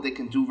know what they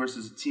can do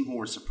versus a team who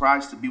were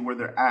surprised to be where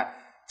they're at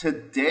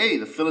today.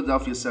 The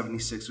Philadelphia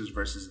 76ers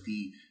versus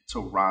the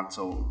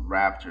Toronto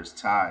Raptors.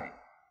 Ty,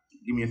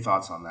 give me your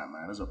thoughts on that,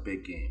 man. It was a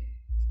big game.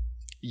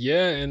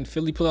 Yeah, and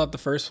Philly pulled out the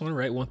first one,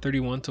 right?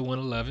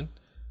 131-111.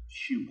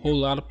 Whole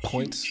lot of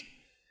points.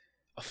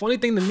 A funny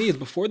thing to me is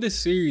before this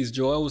series,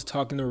 Joel was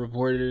talking to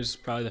reporters,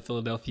 probably the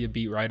Philadelphia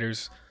beat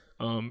writers,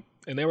 and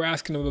they were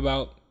asking him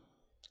about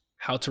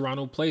how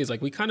Toronto plays.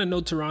 Like, we kind of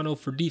know Toronto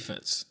for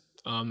defense.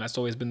 That's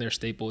always been their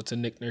staple. It's a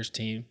Nick Nurse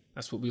team.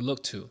 That's what we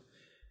look to.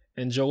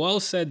 And Joel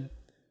said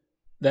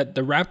that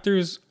the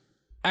Raptors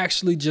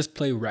actually just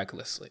play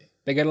recklessly.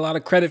 They get a lot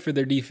of credit for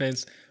their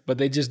defense, but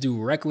they just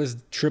do reckless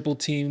triple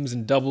teams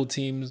and double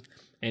teams,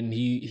 and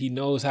he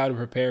knows how to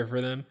prepare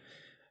for them.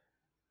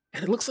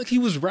 And it looks like he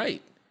was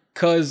right.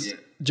 Because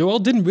Joel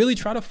didn't really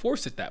try to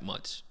force it that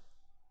much.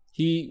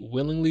 He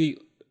willingly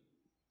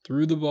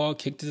threw the ball,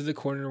 kicked it to the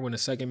corner when a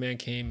second man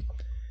came.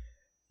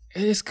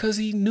 And it's because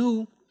he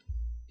knew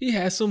he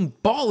had some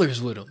ballers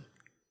with him.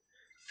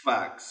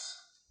 Facts.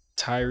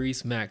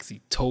 Tyrese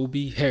Maxey,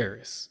 Toby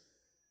Harris.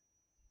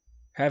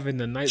 Having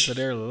the night of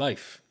their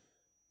life.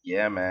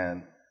 Yeah,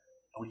 man.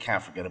 We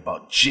can't forget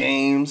about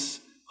James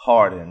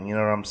Harden. You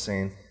know what I'm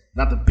saying?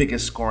 Not the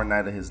biggest scoring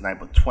night of his night,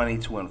 but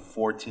 22 and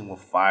 14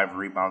 with 5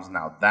 rebounds.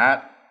 Now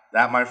that,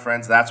 my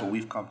friends, that's what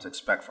we've come to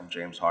expect from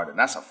James Harden.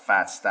 That's a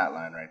fat stat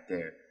line right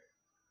there.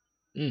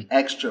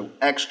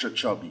 Extra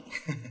chubby.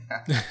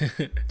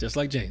 Just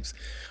like James.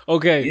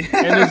 Okay,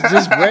 and it's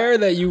just rare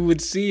that you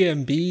would see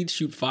Embiid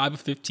shoot 5 of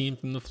 15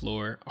 from the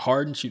floor.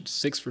 Harden shoot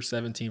 6 for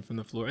 17 from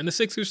the floor, and the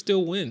Sixers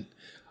still win.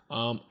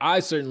 I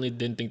certainly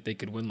didn't think they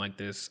could win like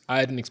this. I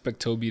didn't expect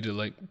Toby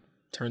to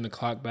turn the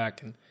clock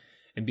back and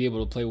be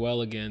able to play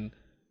well again.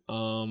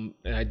 And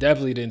I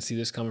definitely didn't see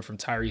this coming from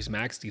Tyrese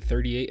Maxey,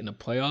 38 in a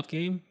playoff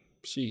game.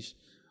 Sheesh.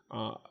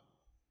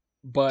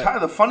 But Ty,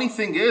 the funny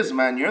thing is,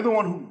 man, you're the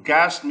one who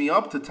gassed me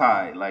up to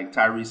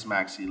Tyrese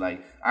Maxey.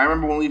 Like, I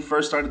remember when we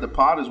first started the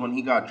pod is when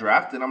he got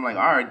drafted. I'm like,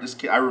 all right, this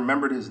kid, I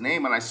remembered his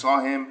name and I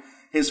saw him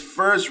his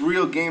first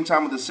real game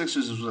time with the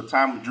Sixers was a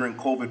time during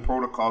COVID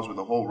protocols where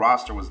the whole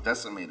roster was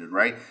decimated,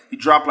 right? He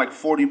dropped like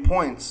 40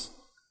 points.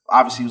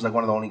 Obviously, he was like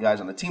one of the only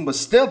guys on the team, but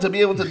still to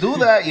be able to do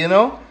that, you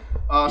know?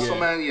 So,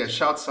 man, yeah,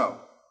 shouts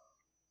out.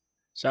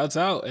 Shouts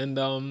out. And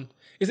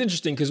it's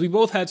interesting because we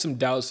both had some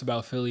doubts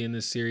about Philly in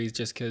this series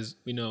just because,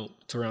 we know,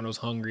 Toronto's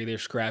hungry. They're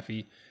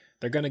scrappy.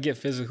 They're going to get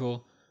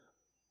physical.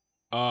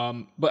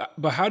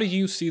 But how do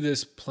you see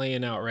this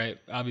playing out, right?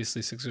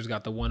 Obviously, Sixers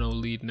got the 1-0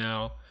 lead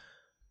now.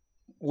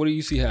 What do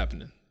you see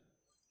happening?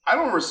 I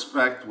don't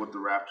respect what the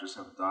Raptors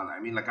have done. I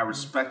mean, like, I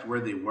respect where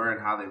they were and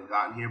how they've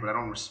gotten here, but I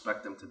don't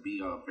respect them to be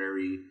a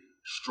very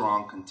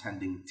strong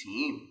contending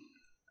team.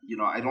 You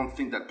know, I don't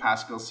think that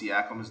Pascal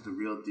Siakam is the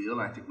real deal,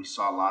 and I think we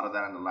saw a lot of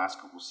that in the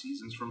last couple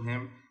seasons from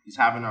him. He's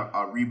having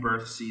a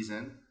rebirth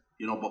season,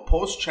 you know, but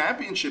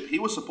post-championship, he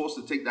was supposed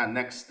to take that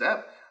next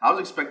step. I was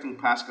expecting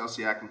Pascal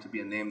Siakam to be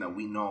a name that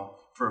we know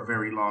for a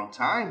very long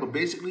time, but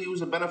basically he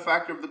was a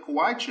benefactor of the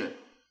Kawhi chip.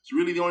 It's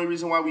really the only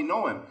reason why we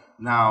know him.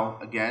 Now,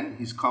 again,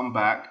 he's come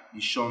back.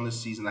 He's shown this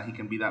season that he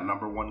can be that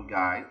number one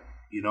guy,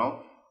 you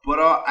know. But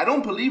I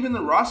don't believe in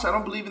the roster. I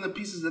don't believe in the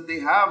pieces that they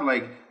have.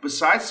 Like,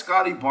 besides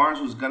Scotty Barnes,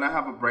 who's going to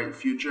have a bright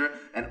future,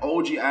 and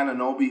OG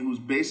Anunoby, who's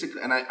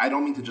basically, and I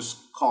don't mean to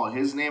just call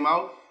his name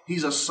out,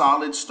 he's a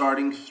solid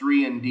starting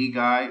 3-and-D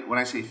guy. When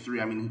I say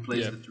 3, I mean he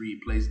plays the 3, he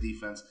plays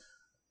defense.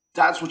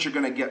 That's what you're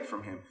going to get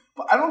from him.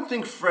 But I don't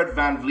think Fred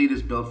VanVleet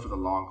is built for the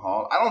long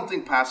haul. I don't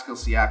think Pascal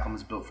Siakam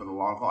is built for the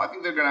long haul. I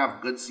think they're going to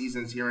have good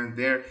seasons here and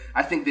there.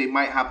 I think they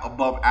might have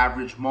above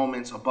average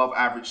moments, above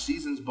average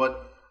seasons,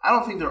 but I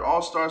don't think they're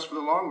all-stars for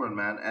the long run,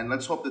 man. And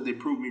let's hope that they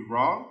prove me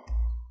wrong.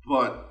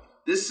 But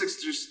this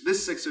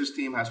Sixers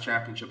team has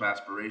championship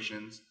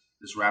aspirations.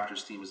 This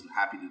Raptors team is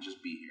happy to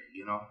just be here,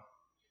 you know?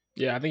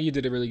 Yeah, I think you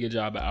did a really good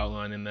job of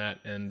outlining that.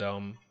 And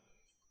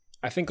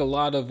I think a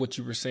lot of what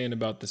you were saying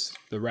about the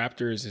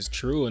Raptors is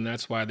true, and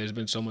that's why there's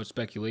been so much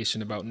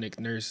speculation about Nick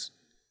Nurse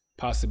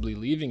possibly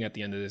leaving at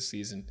the end of this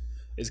season,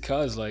 is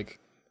because, like,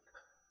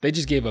 they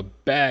just gave a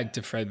bag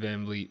to Fred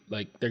VanVleet.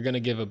 Like, they're going to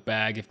give a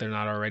bag, if they're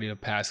not already, to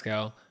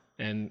Pascal.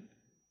 And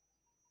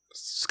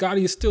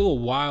Scotty is still a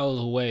while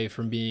away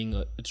from being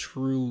a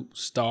true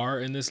star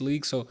in this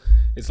league, so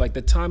it's like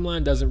the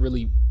timeline doesn't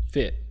really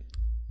fit.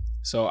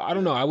 So, I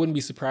don't know. I wouldn't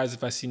be surprised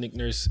if I see Nick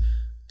Nurse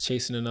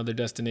chasing another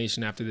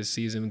destination after this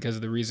season because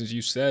of the reasons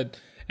you said.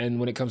 And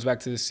when it comes back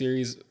to the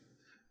series,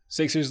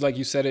 Sixers, like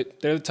you said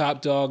it, they're the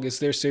top dog. It's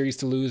their series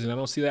to lose, and I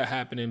don't see that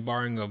happening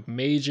barring a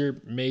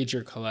major,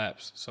 major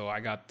collapse. So I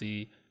got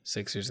the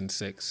Sixers in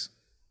 6.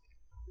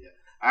 Yeah,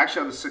 I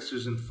actually have the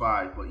Sixers in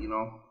 5, but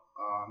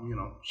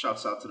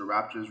shouts out to the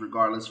Raptors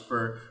regardless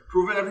for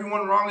proving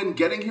everyone wrong and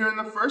getting here in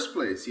the first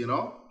place, you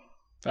know?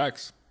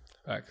 Facts.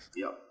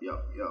 Yep.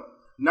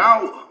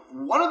 Now,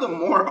 one of the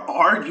more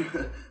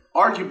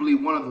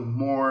arguably one of the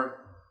more,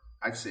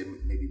 I'd say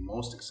maybe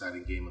most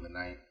exciting game of the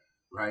night,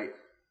 right?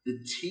 The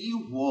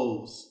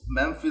T-Wolves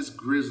Memphis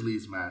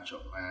Grizzlies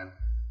matchup, man.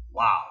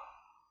 Wow.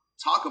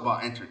 Talk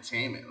about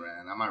entertainment,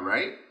 man. Am I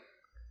right?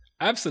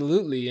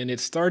 Absolutely. And it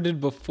started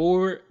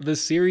before the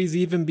series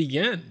even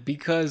began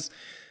because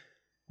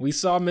we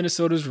saw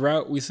Minnesota's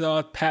route. We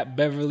saw Pat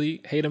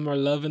Beverly, hate him or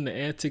love him, the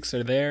antics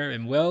are there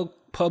and well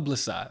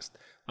publicized.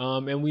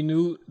 And we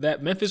knew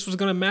that Memphis was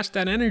going to match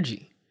that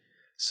energy.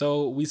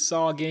 So we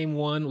saw game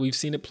 1. We've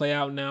seen it play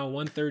out now.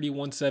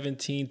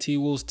 130-117.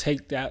 T-Wolves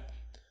take that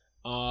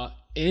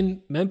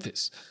in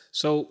Memphis.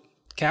 So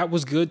Cat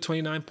was good,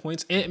 29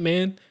 points.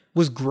 Ant-Man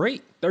was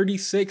great,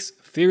 36.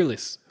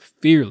 Fearless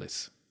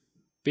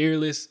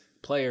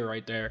player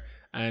right there.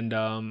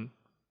 And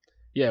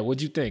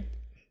what'd you think?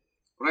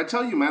 When I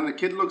tell you, man, the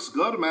kid looks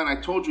good, man. I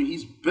told you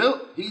he's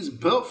built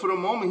for the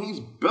moment.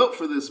 He's built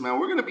for this, man.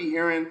 We're going to be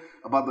hearing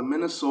about the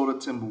Minnesota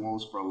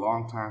Timberwolves for a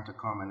long time to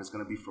come, and it's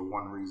going to be for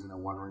one reason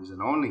and one reason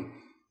only.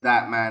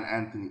 That man,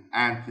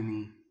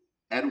 Anthony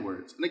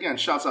Edwards. And again,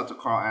 shouts out to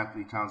Karl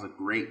Anthony Towns, a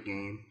great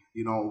game.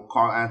 You know,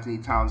 Karl Anthony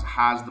Towns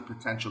has the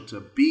potential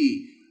to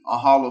be a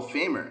Hall of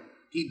Famer.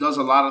 He does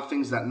a lot of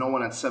things that no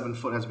one at 7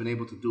 foot has been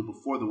able to do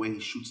before. The way he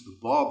shoots the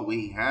ball, the way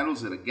he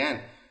handles it.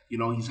 Again, you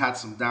know, he's had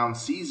some down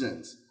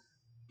seasons.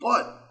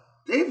 But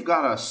they've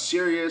got a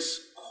serious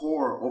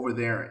core over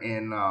there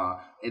in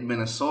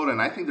Minnesota,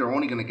 and I think they're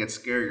only going to get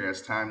scarier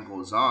as time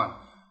goes on.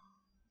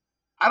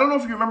 I don't know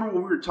if you remember what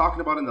we were talking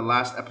about in the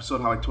last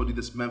episode, how I told you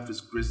this Memphis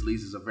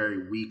Grizzlies is a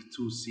very weak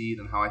 2 seed,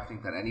 and how I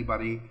think that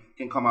anybody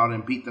can come out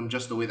and beat them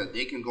just the way that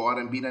they can go out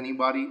and beat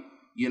anybody,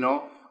 you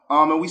know?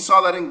 And we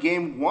saw that in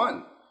game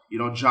 1. You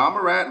know, Ja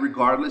Morant,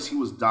 regardless, he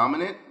was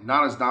dominant,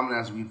 not as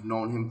dominant as we've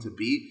known him to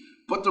be.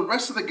 But the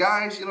rest of the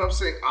guys, you know what I'm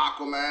saying,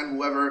 Aquaman,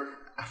 whoever,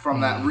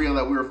 from that reel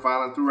that we were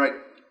filing through, right,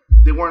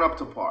 they weren't up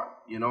to par,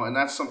 you know, and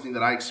that's something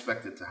that I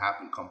expected to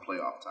happen come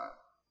playoff time.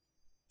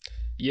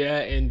 Yeah,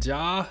 and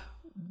Ja,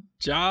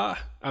 I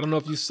don't know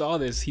if you saw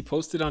this. He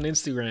posted on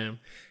Instagram.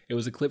 It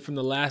was a clip from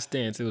The Last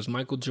Dance. It was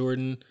Michael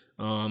Jordan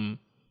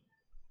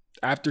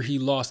after he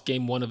lost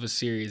game 1 of a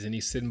series, and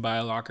he's sitting by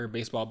a locker,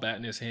 baseball bat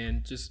in his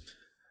hand,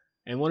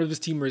 and one of his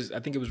teammates, I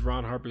think it was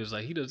Ron Harper, was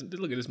like, he doesn't,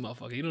 look at this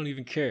motherfucker. He don't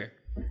even care.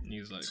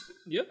 He's like,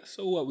 yeah,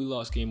 so what? We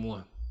lost game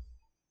 1.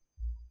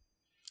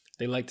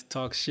 They like to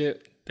talk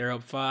shit. They're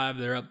up 5.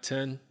 They're up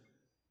 10.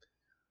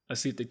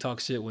 Let's see if they talk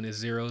shit when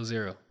it's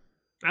 0-0.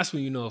 That's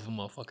when you know if a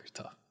motherfucker's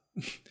tough.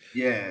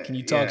 Yeah. Can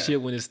you talk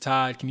shit when it's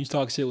tied? Can you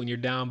talk shit when you're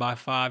down by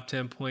 5,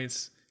 10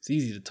 points? It's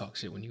easy to talk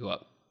shit when you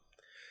up.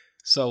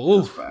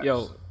 So,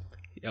 yo,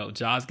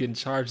 Ja's getting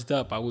charged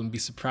up. I wouldn't be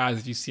surprised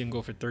if you see him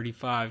go for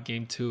 35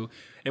 game 2.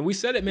 And we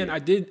said it, man. I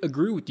did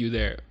agree with you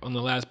there on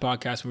the last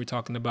podcast when we were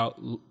talking about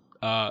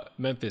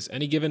Memphis.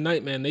 Any given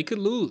night, man, they could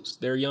lose.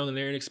 They're young and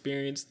they're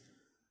inexperienced.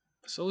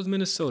 So is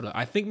Minnesota.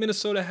 I think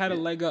Minnesota had a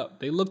leg up.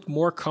 They looked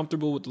more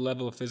comfortable with the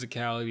level of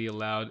physicality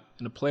allowed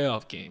in a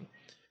playoff game.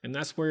 And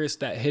that's where it's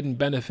that hidden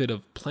benefit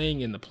of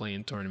playing in the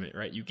play-in tournament,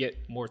 right? You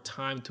get more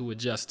time to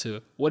adjust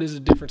to what is a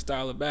different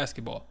style of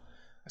basketball.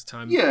 That's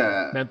time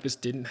Memphis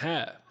didn't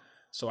have.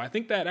 So I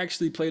think that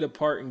actually played a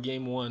part in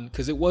game 1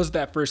 because it was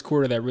that first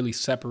quarter that really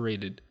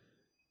separated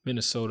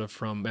Minnesota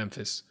from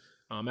Memphis.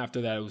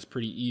 After that, it was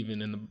pretty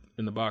even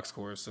in the box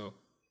score. So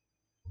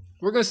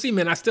we're going to see,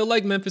 man. I still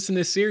like Memphis in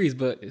this series,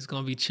 but it's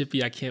going to be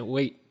chippy. I can't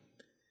wait.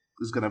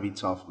 It's going to be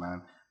tough,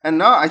 man. And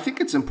no, I think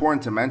it's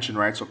important to mention,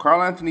 right? So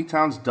Karl Anthony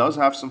Towns does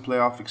have some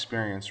playoff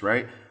experience,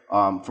 right?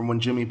 From when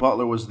Jimmy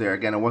Butler was there.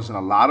 Again, it wasn't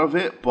a lot of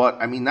it, but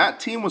I mean, that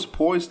team was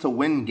poised to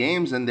win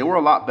games and they were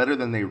a lot better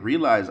than they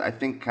realized. I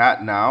think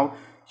Cat now,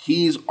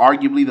 he's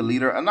arguably the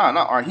leader.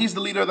 He's the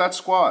leader of that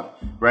squad,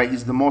 right?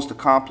 He's the most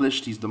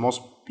accomplished. He's the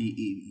most,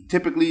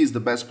 typically he's the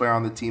best player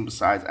on the team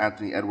besides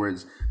Anthony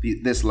Edwards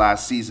this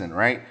last season,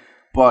 right?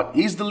 But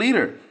he's the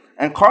leader.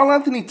 And Karl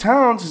Anthony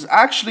Towns is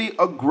actually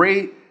a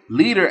great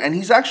leader, and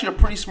he's actually a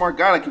pretty smart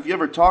guy. Like, if you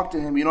ever talk to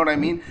him, you know what I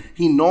mean?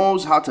 He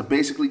knows how to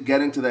basically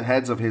get into the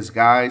heads of his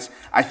guys.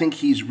 I think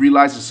he's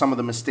realized some of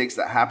the mistakes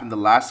that happened the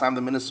last time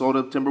the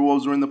Minnesota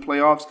Timberwolves were in the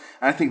playoffs.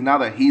 And I think now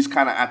that he's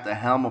kind of at the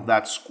helm of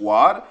that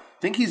squad, I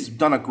think he's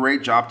done a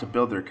great job to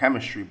build their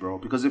chemistry, bro.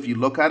 Because if you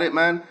look at it,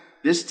 man,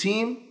 this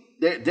team,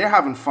 they're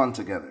having fun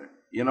together,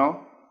 you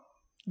know?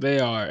 They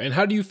are. And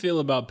how do you feel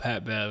about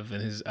Pat Bev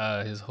and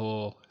his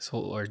whole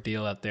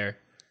ordeal out there?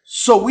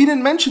 So we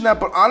didn't mention that,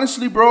 but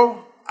honestly,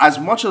 bro, as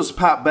much as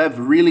Pat Bev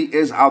really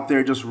is out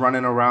there just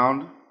running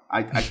around,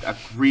 I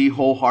agree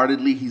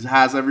wholeheartedly. He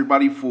has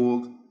everybody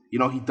fooled. You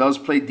know, he does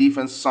play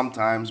defense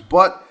sometimes,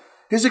 but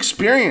his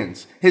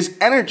experience, his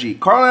energy.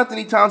 Karl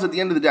Anthony Towns, at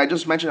the end of the day, I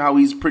just mentioned how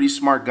he's a pretty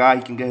smart guy.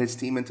 He can get his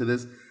team into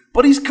this,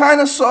 but he's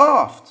kind of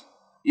soft.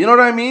 You know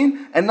what I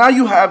mean? And now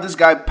you have this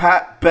guy,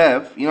 Pat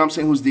Bev, you know what I'm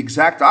saying, who's the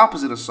exact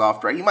opposite of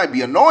soft, right? He might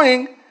be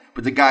annoying,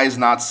 but the guy is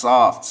not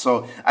soft.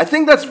 So I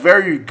think that's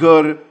very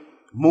good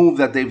move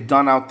that they've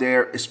done out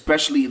there,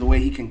 especially the way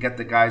he can get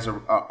the guys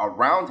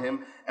around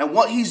him and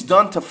what he's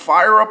done to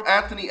fire up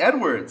Anthony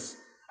Edwards.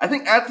 I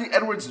think Anthony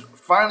Edwards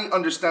finally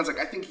understands, like,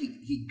 I think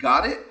he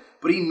got it,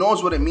 but he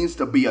knows what it means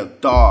to be a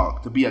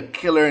dog, to be a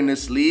killer in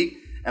this league,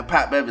 and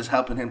Pat Bev is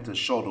helping him to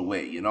show the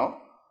way, you know?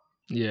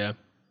 Yeah.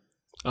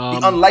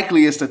 The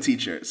unlikeliest of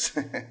teachers.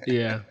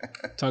 Yeah.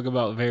 Talk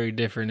about very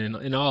different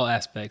in all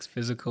aspects,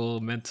 physical,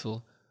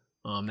 mental.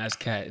 That's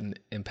Cat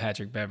and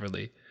Patrick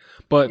Beverley.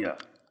 But yeah.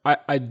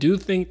 I do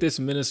think this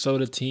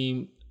Minnesota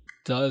team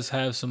does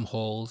have some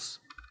holes.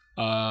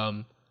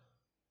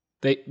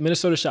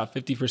 Minnesota shot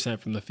 50%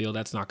 from the field.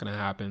 That's not going to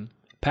happen.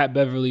 Pat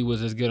Beverley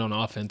was as good on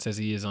offense as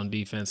he is on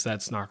defense.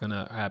 That's not going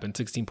to happen.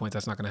 16 points,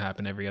 that's not going to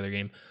happen every other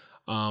game.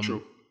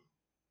 True.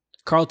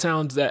 Karl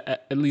Towns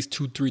at least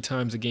 2-3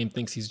 times a game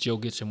thinks he's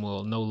Jokic and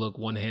will no look,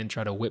 one hand,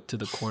 try to whip to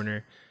the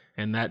corner.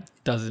 And that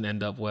doesn't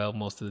end up well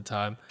most of the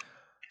time.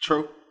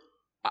 True.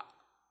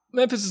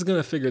 Memphis is going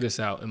to figure this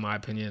out, in my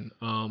opinion.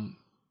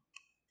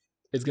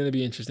 It's going to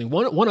be interesting.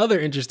 One other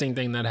interesting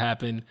thing that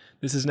happened,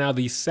 this is now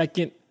the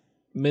second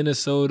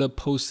Minnesota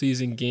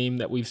postseason game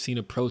that we've seen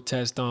a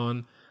protest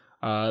on.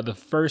 The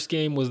first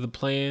game was the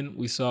play-in.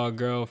 We saw a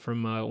girl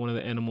from one of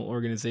the animal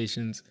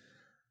organizations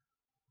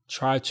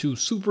try to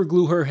super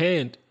glue her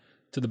hand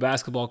to the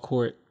basketball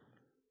court.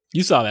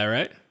 You saw that,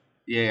 right?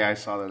 Yeah, I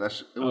saw that.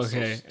 It was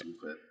so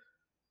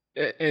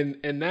stupid.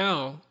 And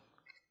now,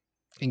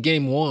 in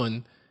game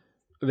 1,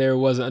 there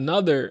was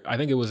another, I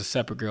think it was a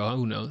separate girl,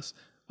 who knows,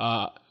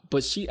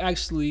 but she's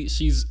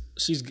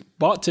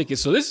bought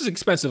tickets. So this is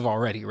expensive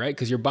already, right?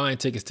 Because you're buying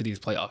tickets to these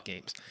playoff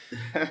games.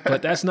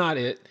 But that's not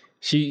it.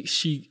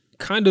 She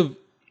kind of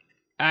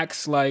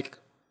acts like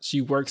she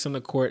works on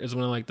the court as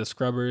one of like the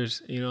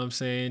scrubbers. You know what I'm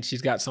saying?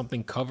 She's got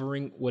something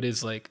covering what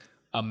is like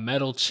a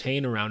metal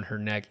chain around her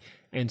neck.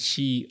 And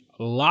she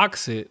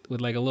locks it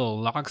with like a little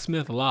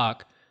locksmith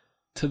lock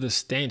to the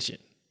stanchion.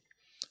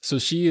 So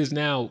she is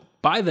now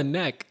by the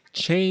neck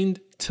chained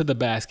to the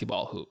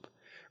basketball hoop.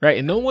 Right,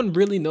 and no one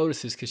really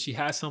notices because she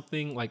has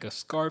something like a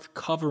scarf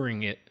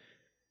covering it,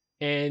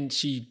 and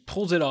she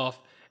pulls it off.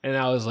 And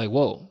I was like,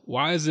 "Whoa,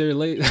 why is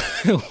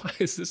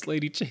this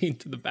lady chained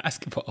to the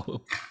basketball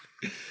hoop?"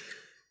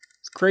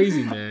 It's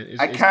crazy, man.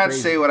 I can't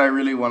say what I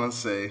really want to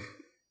say.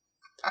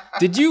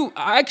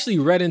 I actually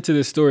read into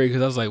this story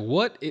because I was like,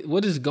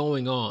 "What is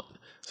going on?"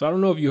 So I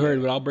don't know if you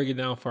heard, but I'll break it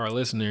down for our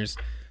listeners.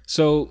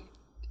 So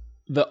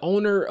the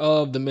owner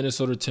of the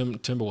Minnesota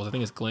Timberwolves, I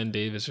think it's Glenn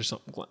Davis or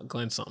something.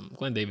 Glenn something.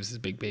 Glenn Davis is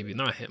big baby,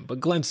 not him,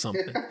 but Glenn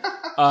something.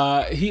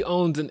 He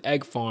owns an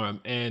egg farm,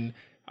 and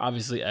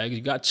obviously eggs,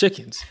 you got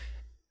chickens.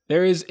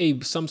 There is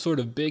some sort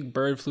of big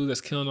bird flu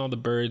that's killing all the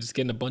birds,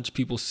 getting a bunch of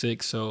people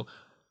sick. So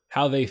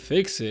how they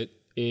fix it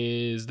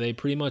is they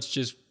pretty much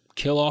just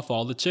kill off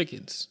all the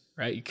chickens,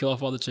 right? You kill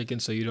off all the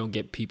chickens so you don't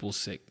get people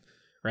sick.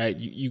 Right,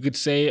 you could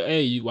say,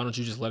 hey, why don't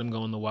you just let them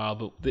go in the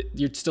wild? But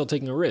you're still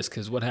taking a risk,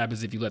 because what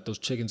happens if you let those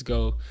chickens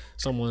go?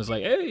 Someone's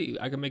like, hey,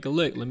 I can make a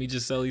lick. Let me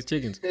just sell these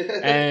chickens.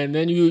 And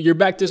then you're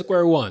back to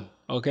square one.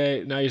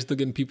 Okay, now you're still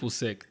getting people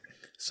sick.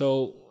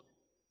 So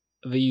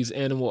these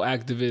animal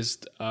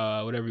activists,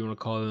 whatever you want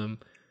to call them,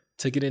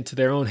 took it into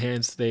their own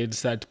hands. They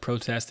decided to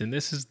protest, and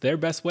this is their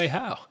best way.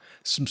 How?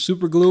 Some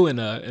super glue and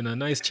a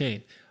nice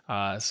chain.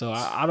 So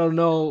I don't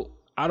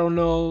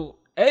know.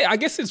 Hey, I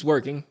guess it's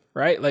working.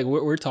 Right? Like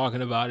we're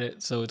talking about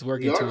it, so it's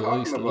working to at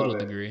least a little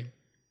degree.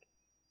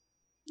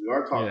 We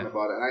are talking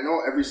about it. And I know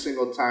every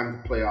single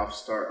time the playoffs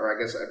start, or I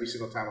guess every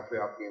single time a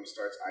playoff game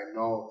starts, I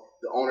know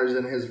the owner's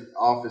in his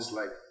office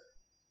like,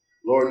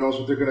 Lord knows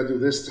what they're going to do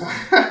this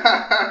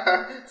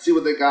time. See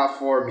what they got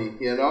for me,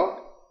 you know?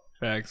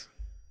 Facts.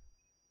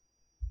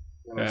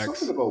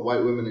 Something about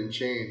white women in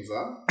chains,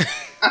 huh?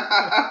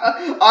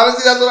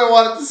 Honestly, that's what I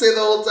wanted to say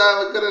the whole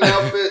time. I couldn't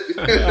help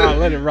it.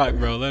 Let it rock,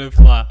 bro. Let it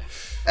fly.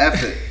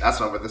 F it. That's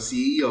why we're the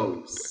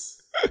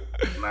CEOs.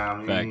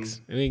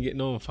 Facts. We ain't getting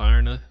no one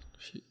firing us.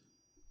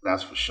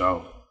 That's for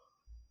sure.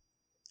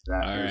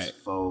 That is right.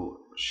 for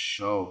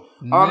sure.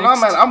 No,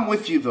 man, I'm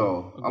with you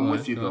though.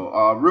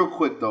 Real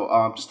quick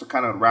though, just to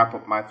kind of wrap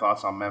up my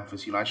thoughts on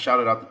Memphis. I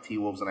shouted out the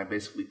T-Wolves and I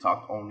basically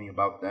talked only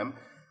about them.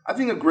 I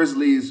think the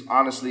Grizzlies,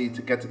 honestly,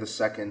 to get to the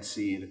second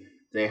seed,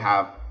 they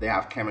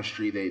have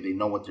chemistry. They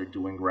know what they're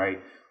doing right.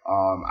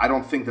 I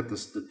don't think that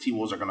the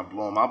T-Wolves are going to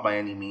blow them out by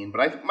any means.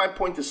 But my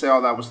point to say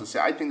all that was to say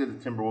I think that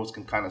the Timberwolves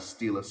can kind of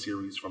steal a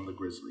series from the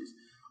Grizzlies.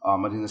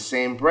 But in the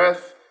same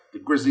breath, the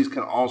Grizzlies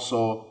can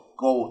also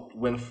go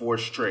win 4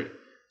 straight.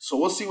 So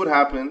we'll see what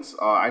happens.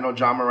 I know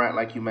John Morant,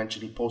 like you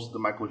mentioned, he posted the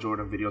Michael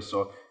Jordan video,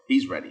 so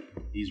he's ready.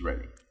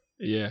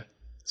 Yeah,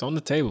 it's on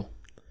the table.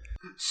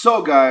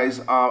 So, guys,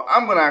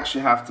 I'm going to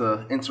actually have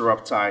to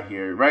interrupt Ty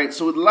here, right?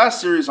 So, the last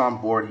series on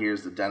board here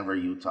is the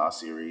Denver-Utah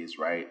series,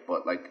 right?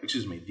 But,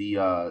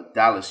 the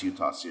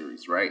Dallas-Utah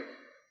series, right?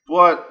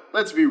 But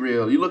let's be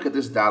real. You look at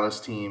this Dallas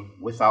team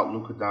without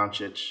Luka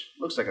Doncic,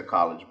 looks like a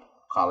college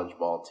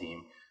ball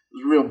team. It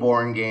was a real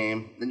boring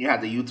game. Then you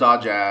had the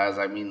Utah Jazz.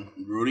 I mean,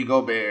 Rudy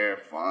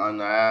Gobert, fun,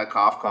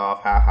 cough,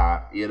 cough, ha,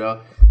 ha,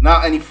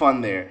 Not any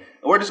fun there.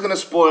 We're just going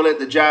to spoil it.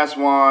 The Jazz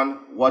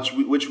won, which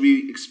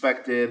we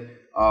expected.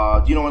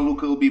 Do you know when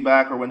Luka will be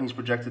back or when he's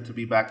projected to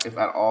be back, if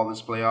at all,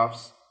 this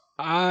playoffs?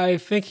 I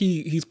think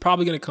he's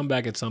probably going to come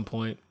back at some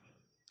point.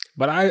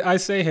 But I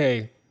say,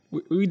 hey,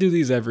 we do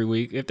these every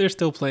week. If they're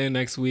still playing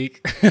next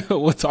week,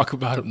 we'll talk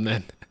about them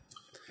then.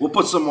 We'll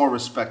put some more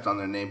respect on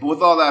their name. But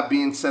with all that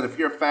being said, if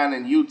you're a fan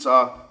in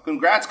Utah,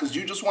 congrats, because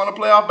you just won a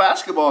playoff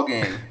basketball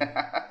game.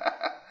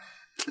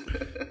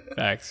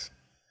 Facts.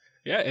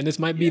 Yeah, and this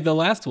might be the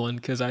last one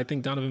because I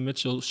think Donovan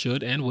Mitchell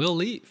should and will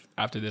leave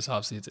after this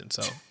offseason.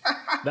 So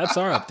that's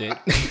our update.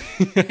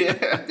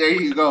 Yeah,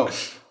 there you go.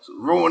 So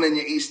ruining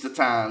your Easter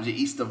times, your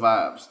Easter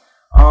vibes.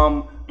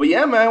 But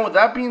yeah, man, with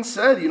that being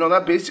said,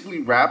 that basically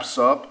wraps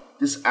up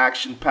this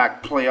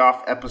action-packed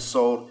playoff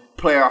episode,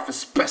 playoff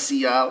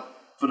especial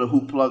for the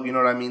Hoop Plug. You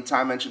know what I mean?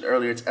 Ty mentioned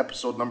earlier, it's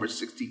episode number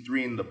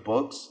 63 in the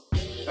books.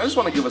 I just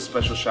want to give a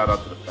special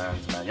shout-out to the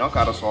fans, man. Y'all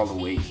got us all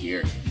the way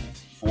here.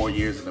 4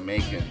 years in the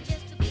making.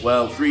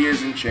 Well, 3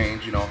 years and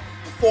change,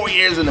 4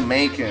 years in the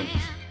making.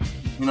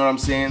 You know what I'm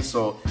saying?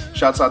 So,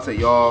 shouts out to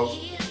y'all.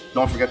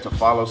 Don't forget to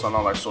follow us on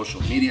all our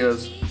social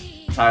medias.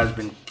 Ty has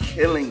been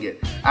killing it.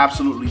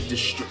 Absolutely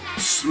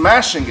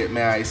smashing it,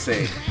 may I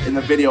say, in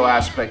the video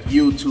aspect.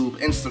 YouTube,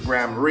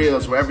 Instagram,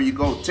 Reels, wherever you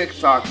go.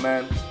 TikTok,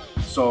 man.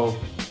 So,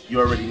 you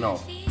already know.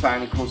 Ty,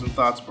 any closing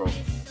thoughts, bro?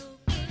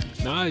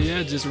 Nah,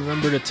 yeah, just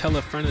remember to tell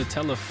a friend to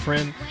tell a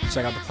friend.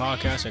 Check out the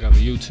podcast, check out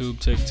the YouTube,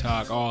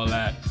 TikTok, all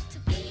that.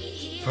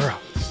 For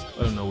us.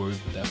 I don't know where we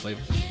put that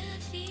flavor.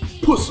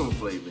 Put some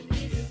flavor in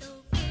here.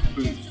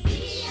 Peace.